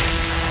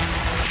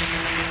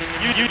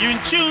 You in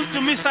tune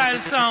to missile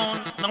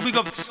sound. Now big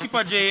up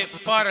Skipper J,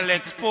 Father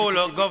Lex,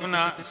 Polo,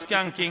 Governor,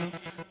 Skanking,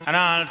 and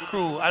all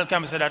crew. I'll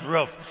come say that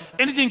rough.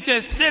 Anything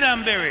test, dead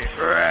and bury.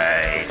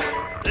 Right.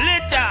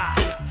 Later.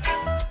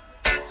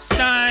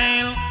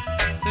 Style.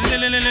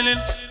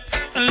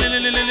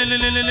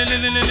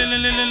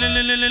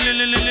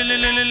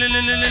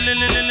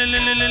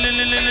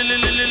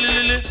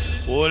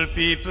 All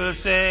people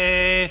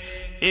say,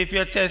 if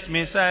you test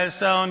missile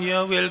sound,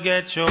 you will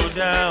get thrown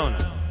down.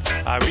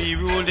 We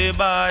rule the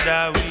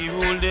border, we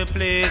rule the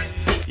place.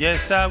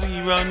 Yes, sir, we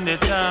run the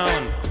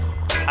town.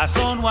 A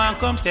sound one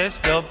come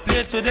test up,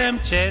 play to them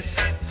chest.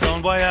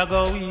 Sound boy I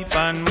go weep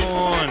and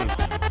moan.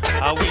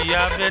 We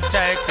have the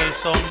title,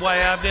 some boy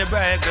have the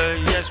bridle.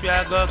 Yes, we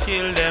are go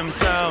kill them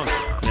sound.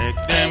 Make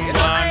them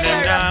want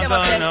them down,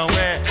 gone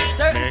away.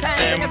 Make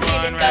them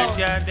run right,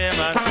 yeah, them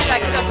a say.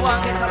 Like you just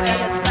walk it away and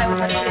just fly with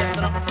the place,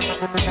 you know.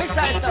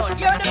 Missile sound,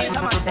 you're the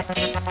fisherman set.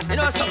 You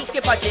know something,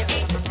 Skipper J.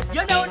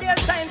 You know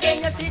there's time when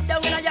you sit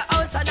down in your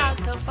house and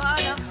ask the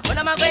Father, when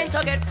am I going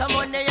to get some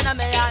money in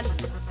my hand?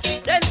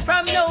 Then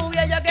from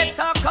nowhere you get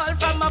a call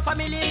from a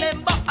family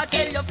member. I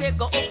tell you if you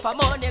go up a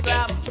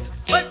MoneyGram.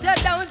 But you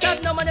don't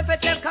have no money for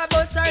take a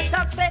bus or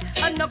taxi,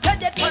 and no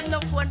credit on no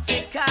phone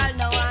for call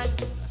no one.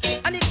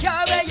 And the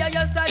car where you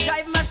used to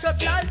drive mashed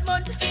up last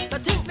month. So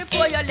think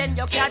before you lend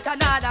your cat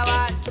another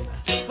one.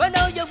 Well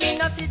now you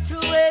in a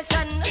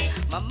situation,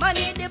 mama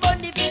need the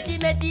money for the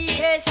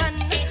medication.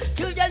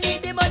 Children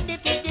need the money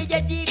for the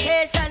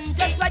education.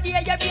 Just for the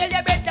year you feel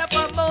your bread up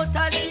a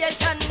motor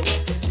station.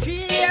 3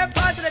 year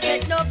person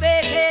take no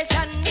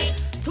vacation.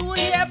 2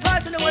 year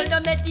person will no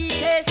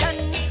meditation.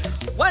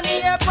 1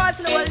 year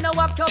person will no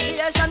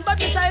occupation. But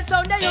besides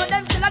sound they know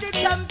them still are the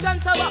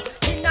champions. So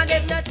in a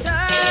give no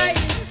time.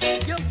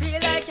 You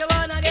feel like you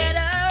wanna get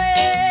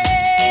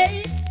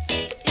away.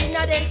 In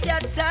a this your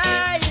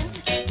time.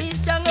 Be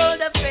strong, hold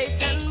the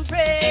faith and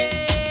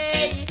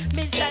pray.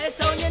 Besides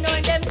sound you know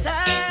in them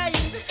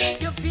times.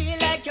 You feel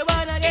like you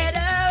wanna get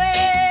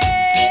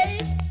away.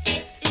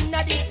 In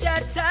a this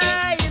your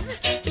time.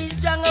 Be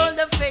strong, hold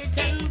the faith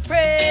and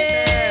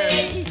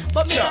pray.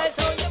 But besides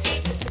sound you.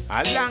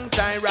 a long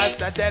time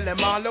Rasta tell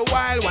them all the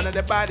while. One of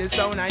the baddest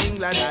sound of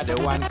England are the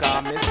one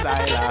called Missile.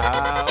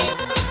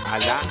 A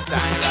long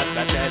time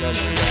Rasta tell them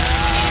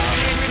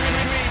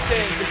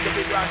this is the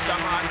big Rasta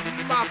man,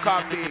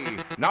 Maccabee.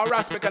 Now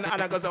respect and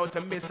honor goes out to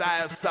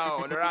Missile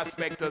Sound.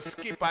 Respect to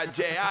Skipper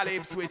J, all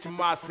Ipswich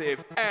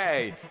Massive.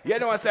 Hey, you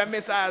know what's a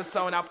Missile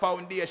Sound, a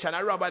foundation,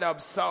 a rubber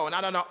dub sound. I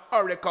don't know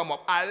how they come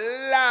up. A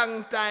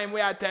long time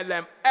we are tell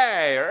them,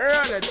 hey,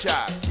 run the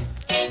chat.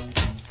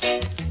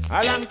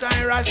 A long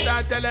time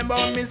Rasta tell them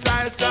about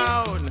Missile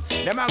Sound.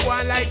 Them a go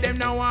on like them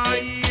now want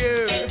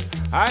hear.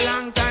 A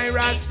long time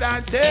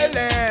Rasta tell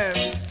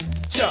them.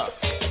 Chuck.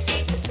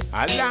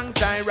 A long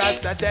time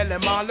Rasta tell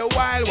them all the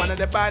while. One of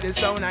the baddest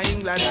sound of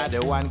England are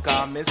the one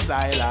called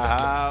Missile.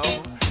 A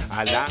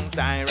long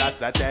time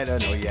Rasta tell them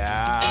no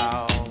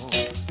yow.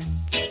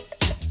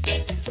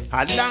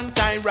 A long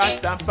time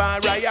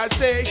Rastafari I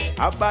say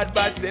a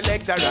bad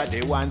selector are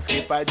the one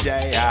Skipper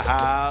J.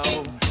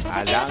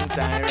 A long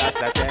time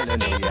Rasta tell them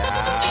no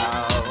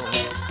yow.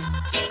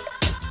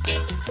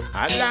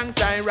 A long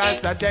time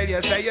Rasta tell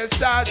you say you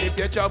salt. If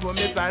you trouble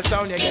Missile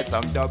Sound you get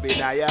some dub in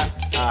ya.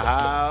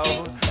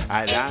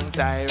 A long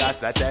time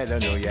Rasta tell you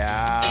no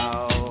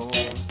yow.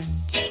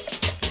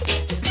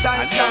 A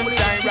long time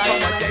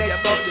Rasta tell you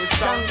about this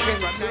song.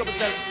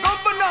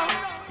 Governor,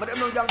 but them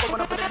no young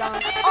governor for the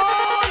dance. Oh,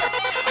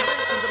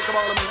 listen to the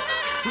cabal of me.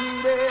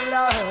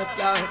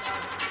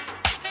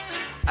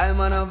 I'm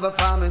one of the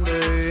farming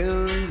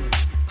bills,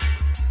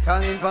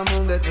 calling from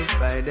Monday to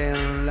Friday,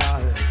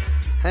 Lord.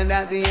 And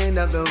at the end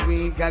of the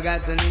week, I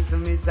got to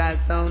listen to Missile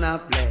Sound I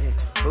play.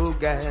 Oh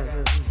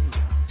girl,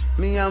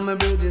 me and my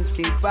building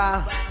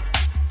skipper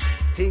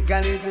take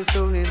a little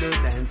stone in the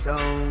dance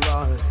on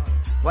board.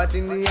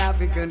 Watching the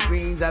African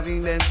queens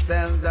having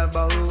themselves a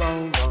bow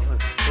on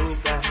board. Oh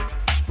girl,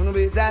 wanna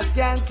be that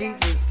skanky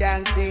for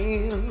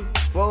skanking.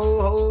 Whoa,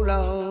 hold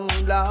on,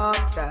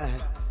 Lord God.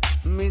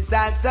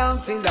 Missile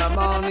Sound in the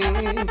morning,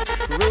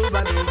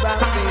 rubber do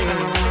rapping.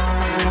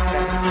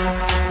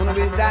 Wanna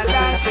be that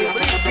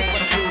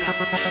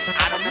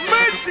I'm a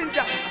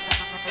messenger.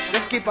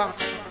 Just keep on.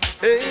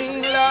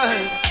 Hey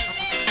Lord,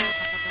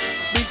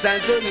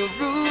 Besides all your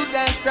rude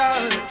and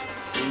salt,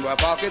 my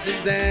pocket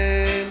is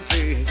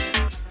empty.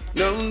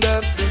 No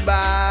enough to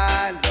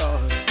buy,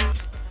 Lord,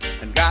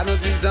 and God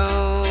knows He's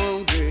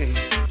hungry.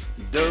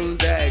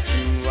 Don't ask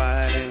me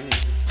why.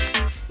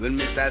 When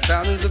missile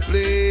sound is a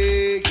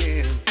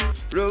plague,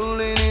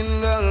 rolling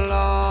in the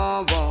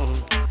lava,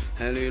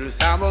 a little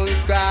samba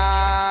is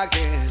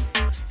cracking,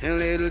 a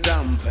little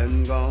jump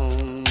and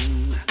gone.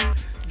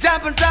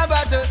 Jump and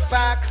samba just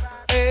back.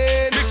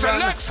 Mr.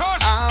 Lexus,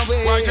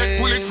 why get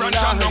bullet from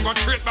Jam, don't go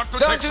straight back to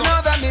Don't Texas. you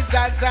know that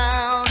missile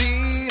sound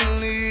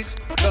is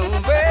the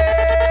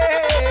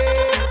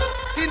way?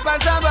 Simple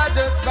samba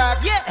just back.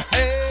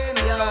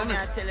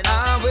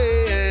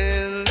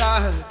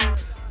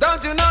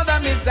 Don't you know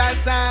that missile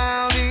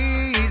sound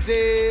is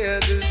here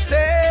to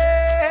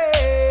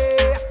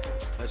stay?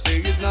 I say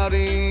it's not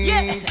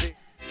easy.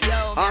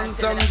 On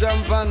some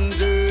jump and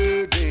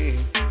dirty,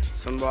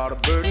 some water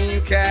burden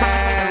you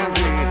carry.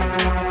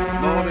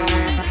 It's more than you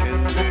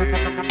can do.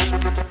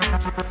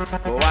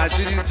 But why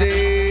should you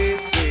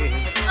taste it?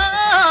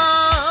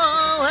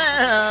 Oh,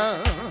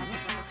 well,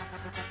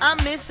 a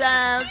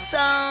missile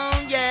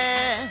song,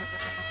 yeah.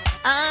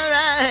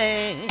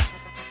 Alright.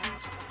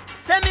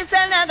 Say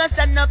missile never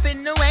stand up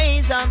in the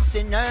ways of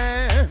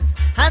sinners.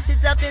 I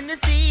sit up in the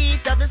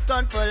seat of the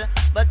scornful,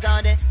 but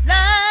all the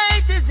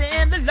light is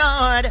in the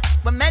Lord.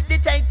 We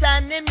meditate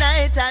on Him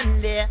night and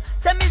day.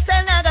 Say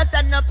missile never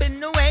stand up in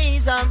the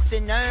ways of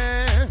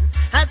sinners.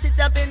 I sit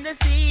up in the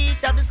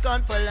seat of the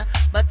scornful,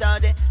 but all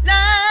the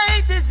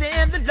light is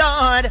in the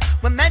Lord.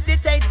 We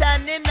meditate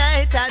on Him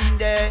night and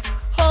day.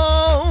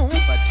 Oh,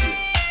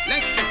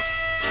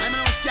 Lexus, I'm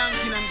an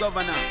skanking and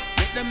governor.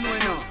 Make them know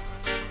now.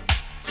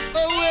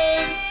 Oh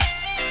well,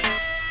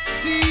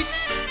 seat,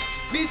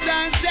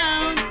 missile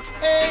sound,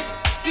 hey,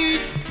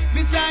 seat,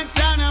 missile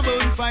sound, a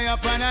bonfire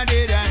upon a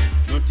dead dance.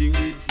 Nothing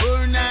with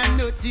fun and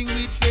nothing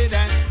with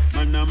feathers.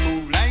 Man, I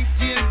move like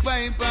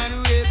tailpipe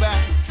and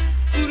wavers.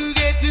 Who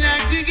get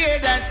tonight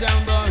together,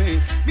 sound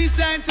boy?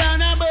 Missile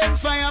sound, a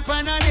bonfire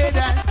upon a dead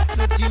dance.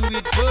 Nothing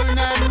with fun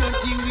and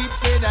nothing with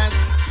feathers.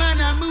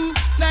 Man, I move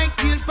like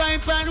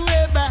tailpipe and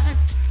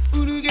wavers.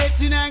 Who get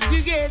tonight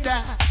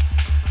together?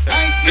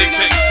 Big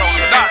thing,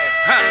 sound of die,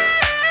 huh?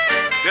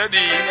 Dead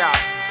in ya.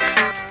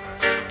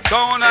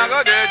 Sound a go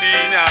dead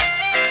in ya.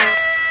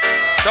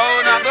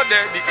 Sound a go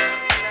dead in.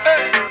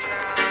 Hey,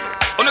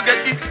 wanna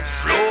get the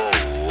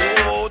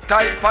slow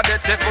type of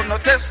death if you no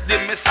test the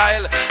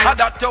missile. And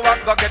that you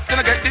what go get,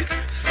 gonna get the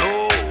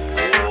slow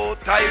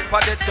type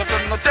of death if you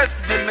no test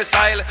the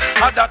missile.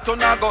 And that you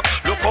not go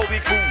look how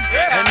we cool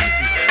and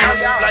easy and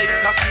move like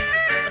a snake.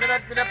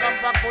 With the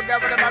pump put there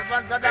with the mass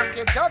ones and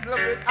donkey just look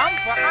it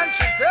amper and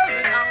she sells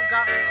it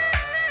anchor.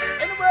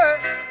 Anyway,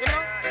 you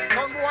know,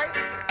 some boy.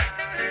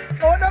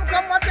 Oh, them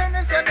come and tell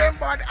me say them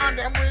bad and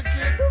them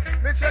wicked.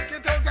 Me check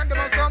it out and them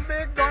have some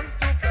big guns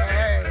to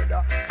pay.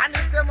 And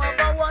if them have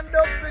a one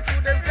dog to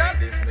chew them can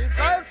dismiss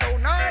all. So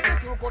now the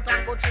two cut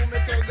and go through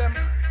me tell them.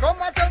 Come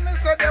and tell me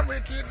say them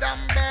wicked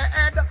and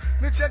bad.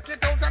 Me check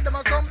it out and them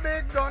have some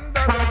big gun.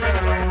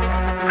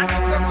 And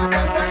if them have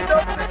a one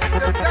dog to chew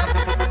them can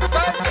dismiss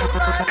all. So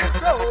now the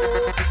two.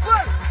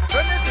 Well,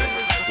 when it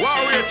is.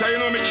 Wow, wait, you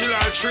know me kill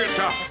all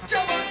traitor.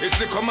 It's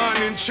the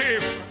commanding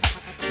chief.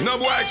 No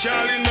boy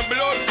can't in the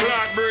blood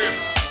clot brief.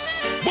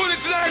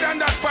 Bullets light and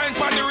that fine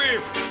pan the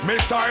reef.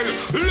 Missile,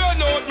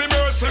 learn out me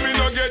mercy, me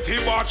no get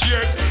it back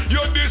yet.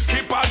 You this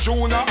keeper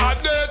Juna a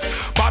dead.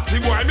 Batty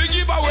boy, me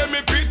give away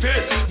me pity.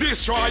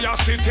 Destroy your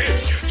city.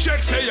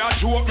 Check say you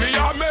joke me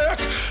a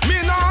make.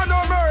 Me nah no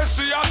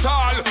mercy at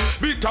all.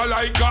 Bitter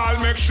like all,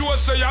 make sure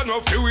say you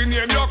no feel we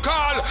name your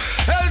call.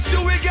 Else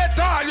you will get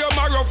all your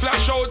marrow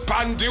flash out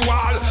pan the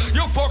wall.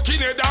 You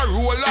fucking head a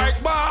roll like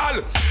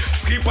ball.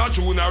 Skipper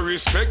Juna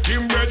respect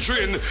him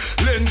brethren.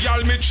 Lend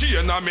gal me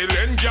chain and me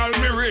lend gal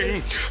me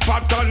ring.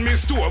 Pot on me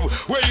stove,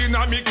 way in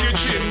a me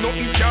kitchen.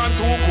 Nothing can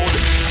too good.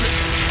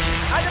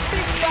 And the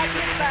big bad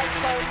missile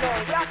sound now.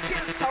 We are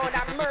kill sound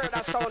and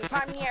murder sound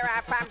from near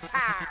and from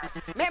far.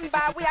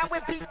 Remember, we are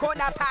with big gun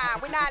a power.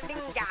 We not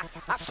linger.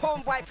 A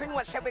sound boy friend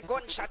will say we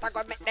gunshot. I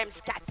go make them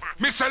scatter.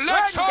 Mr.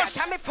 Lexus,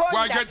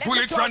 why get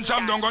bullet from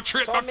Jam, don't go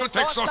straight back to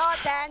Texas. So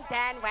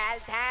done, well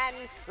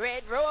done.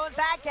 Red rose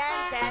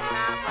again, then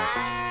my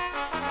man.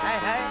 Hey,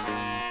 hey,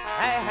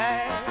 hey,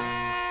 hey.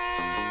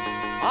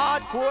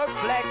 Hardcore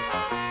flex.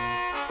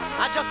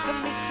 I just the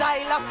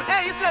missile of.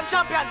 Hey, you see them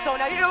champion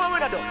sound. You know what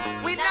we do?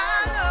 We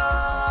not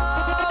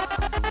love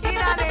in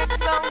a this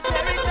song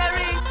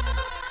territory.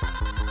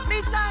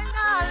 Missile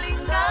not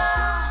linger.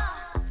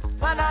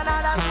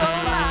 Banana so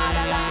bad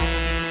alive.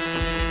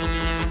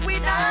 We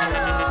not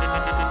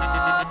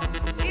love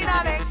in a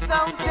this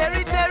song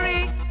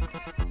territory.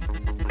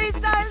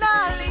 Missile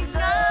not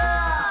linger.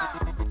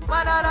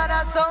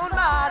 Banana so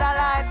bad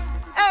alive.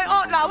 Hey,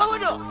 outlaw, what we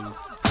do?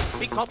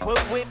 Pick up a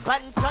whip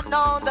and turn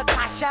on the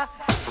Tasha.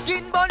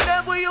 Skin bun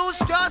them we use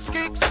just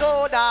kick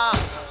soda.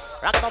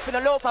 Rock off in a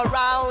loaf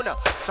around.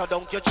 So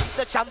don't you treat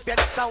the champion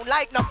sound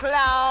like no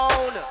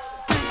clown.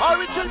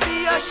 Or it will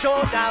be a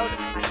showdown.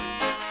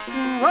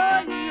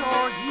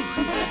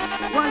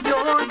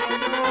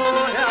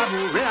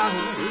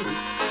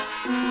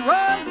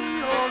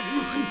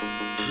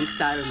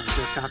 Missile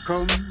just a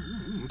come.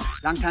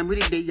 Long time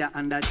with the day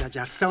under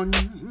Jaja's son.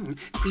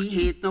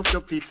 Create no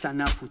Dubplates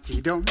and I put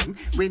it down.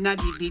 When I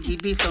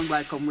did son,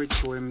 why come we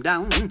throw him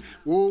down?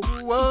 Whoa,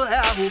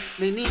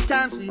 many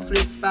times we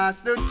flex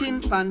past the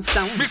tin pan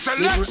sound. Mr.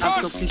 Never Lexus,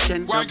 have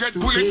sufficient why drugs get to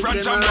bullet take from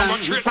them John around.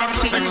 Number 3 from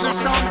See Texas. the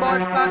sound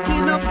boys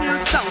backing up your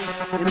sound.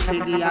 Them say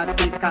the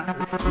article,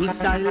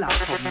 missile a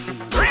come,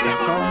 just a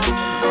come.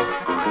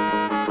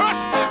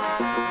 Crush them.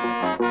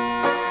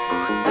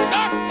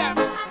 Dust them.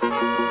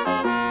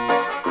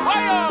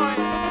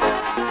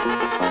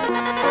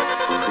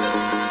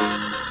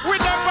 We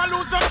never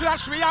lose a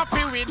clash, we have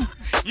to win.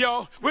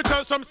 Yo, we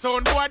tell some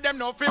sound boy them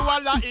no fi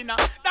walla inna.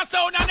 That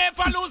sound I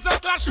never lose a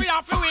clash, we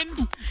have to win.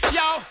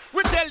 Yo,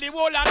 we tell the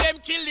whole of them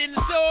killing,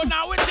 so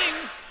now we think.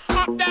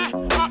 Up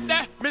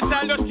there,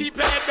 missile just keep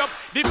your head up.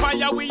 The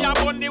fire we have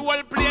on the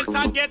whole place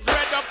and gets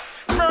red up.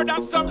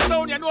 Murder some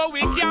sound, you know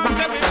we can't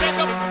say we fed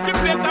up. The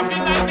place I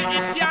feel like the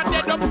it can't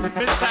dead up.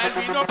 Missile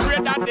we no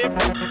afraid of them.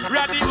 We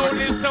are the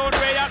only sound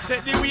where I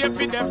set the way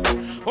for them.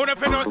 Who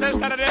if you know say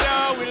start of the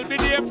door, we'll be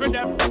there for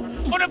them.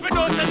 Who if you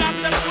know say that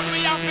them good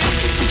we have it.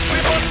 We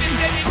must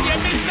intend it here,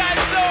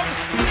 missile sound.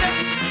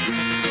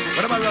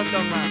 What about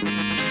London, man?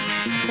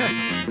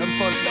 Them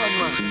fun done,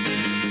 man.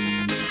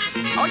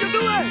 How you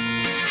doing?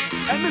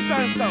 Hey,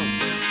 missile sound.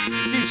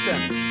 Teach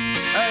them.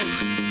 Hey.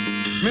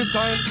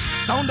 Missile,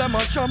 sound them a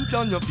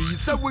champion, your feet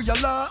say we a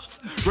laugh.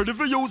 Ready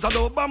for use a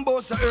low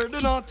bamboo, say early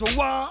not to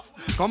waff.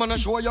 Come on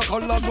and show your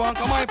colors, one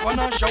come up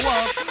and show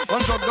off.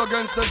 One drug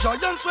against the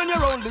giants when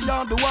you're only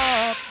on the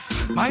wharf.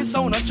 My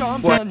sound a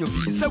champion, your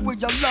feet say we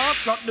a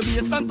laugh. Rock the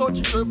bass and touch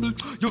it treble,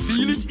 you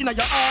feel it in your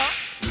heart.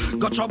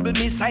 Got trouble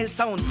missile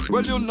sound,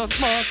 well you're not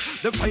smart.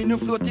 They find you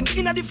floating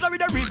in the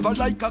Florida river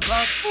like a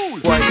car fool.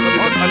 Why some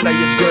hot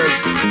underage girl?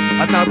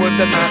 I thought about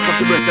them now, suck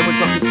your breast and we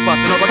suck your spot.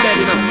 You know, go dead,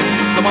 you know.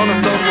 Some on the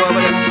sound boy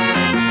over there.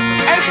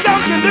 Hey,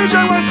 Skanking, DJ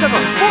 17.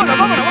 Oh, the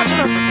governor, watch it.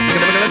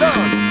 Get it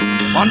down.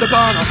 On the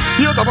corner,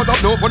 here top of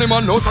top, no funny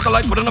man, no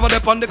satellite, put another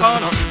dep on the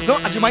corner. No,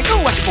 as you might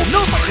know what you put, no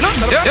fussing, no.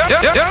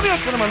 Yeah, me a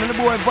say, man, and the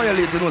boy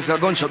violate, you know, say a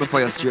gunshot me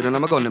fire straight, and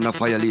I'm a gun them not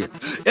violate.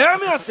 Yeah,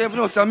 me a say, you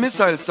know, say a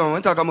missile sound,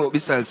 we talk about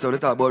missile sound, we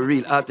talk about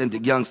real,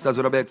 authentic gangsters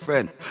with a big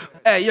friend.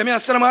 Hey, yeah, me a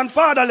say, man,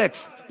 Father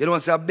Lex, you don't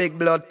say a big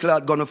blood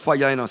clot gun of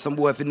fire, you know, some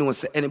boy if you know,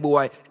 say any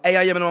boy,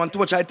 hey, you know, want too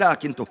much I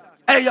talking to.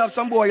 Hey, you have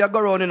some boy you go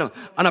around, you know,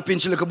 and a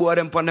pinch little boy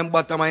them on them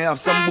bottom, and you have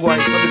some boy,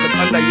 some little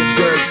underage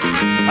girl.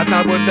 I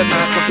talk about them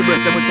now, suck your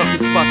breast, and we suck your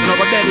spot, you know,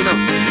 go dead, you know.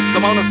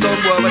 Some on the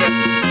sound boy over there.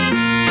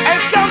 Hey,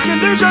 Skanking,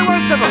 DJ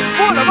 17.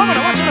 Oh, the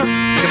governor, watch it now.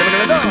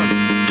 Get it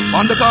down.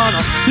 On the corner,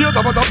 here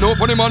top of top, no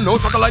funny man, no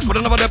satellite, put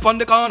another dep on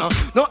the corner.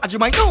 No, as you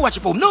might know what you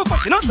put, no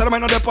fussing, no. Say them I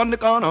know dep on the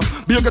corner.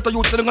 Be a get a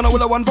youth, say them gonna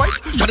will a one voice.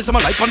 Try to say my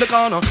life on the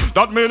corner.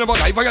 That may never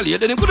die violate,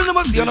 then couldn't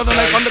never see another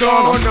life on the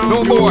corner.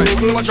 No boy,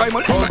 never try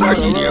my list, I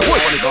see the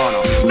wolf on the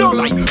corner. No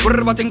lie,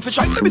 whatever thing for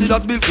shy, maybe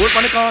that's built wolf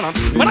on the corner.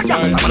 Man a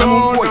gangster, man a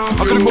move boy, I'm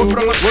gonna go for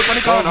a wolf on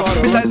the corner.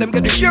 Beside them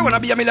get the share when I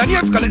be a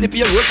millionaire, if I let the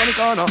pay wolf on the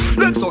corner.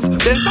 Let's us,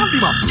 then some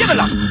beamer, get a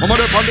laugh, I'm on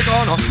the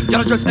corner.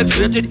 Y'all just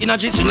X-rated in a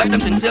G, like them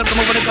things, some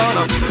over the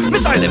corner.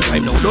 Missile them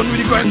time now, done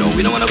with the crime now,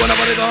 we don't wanna go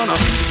over the corner.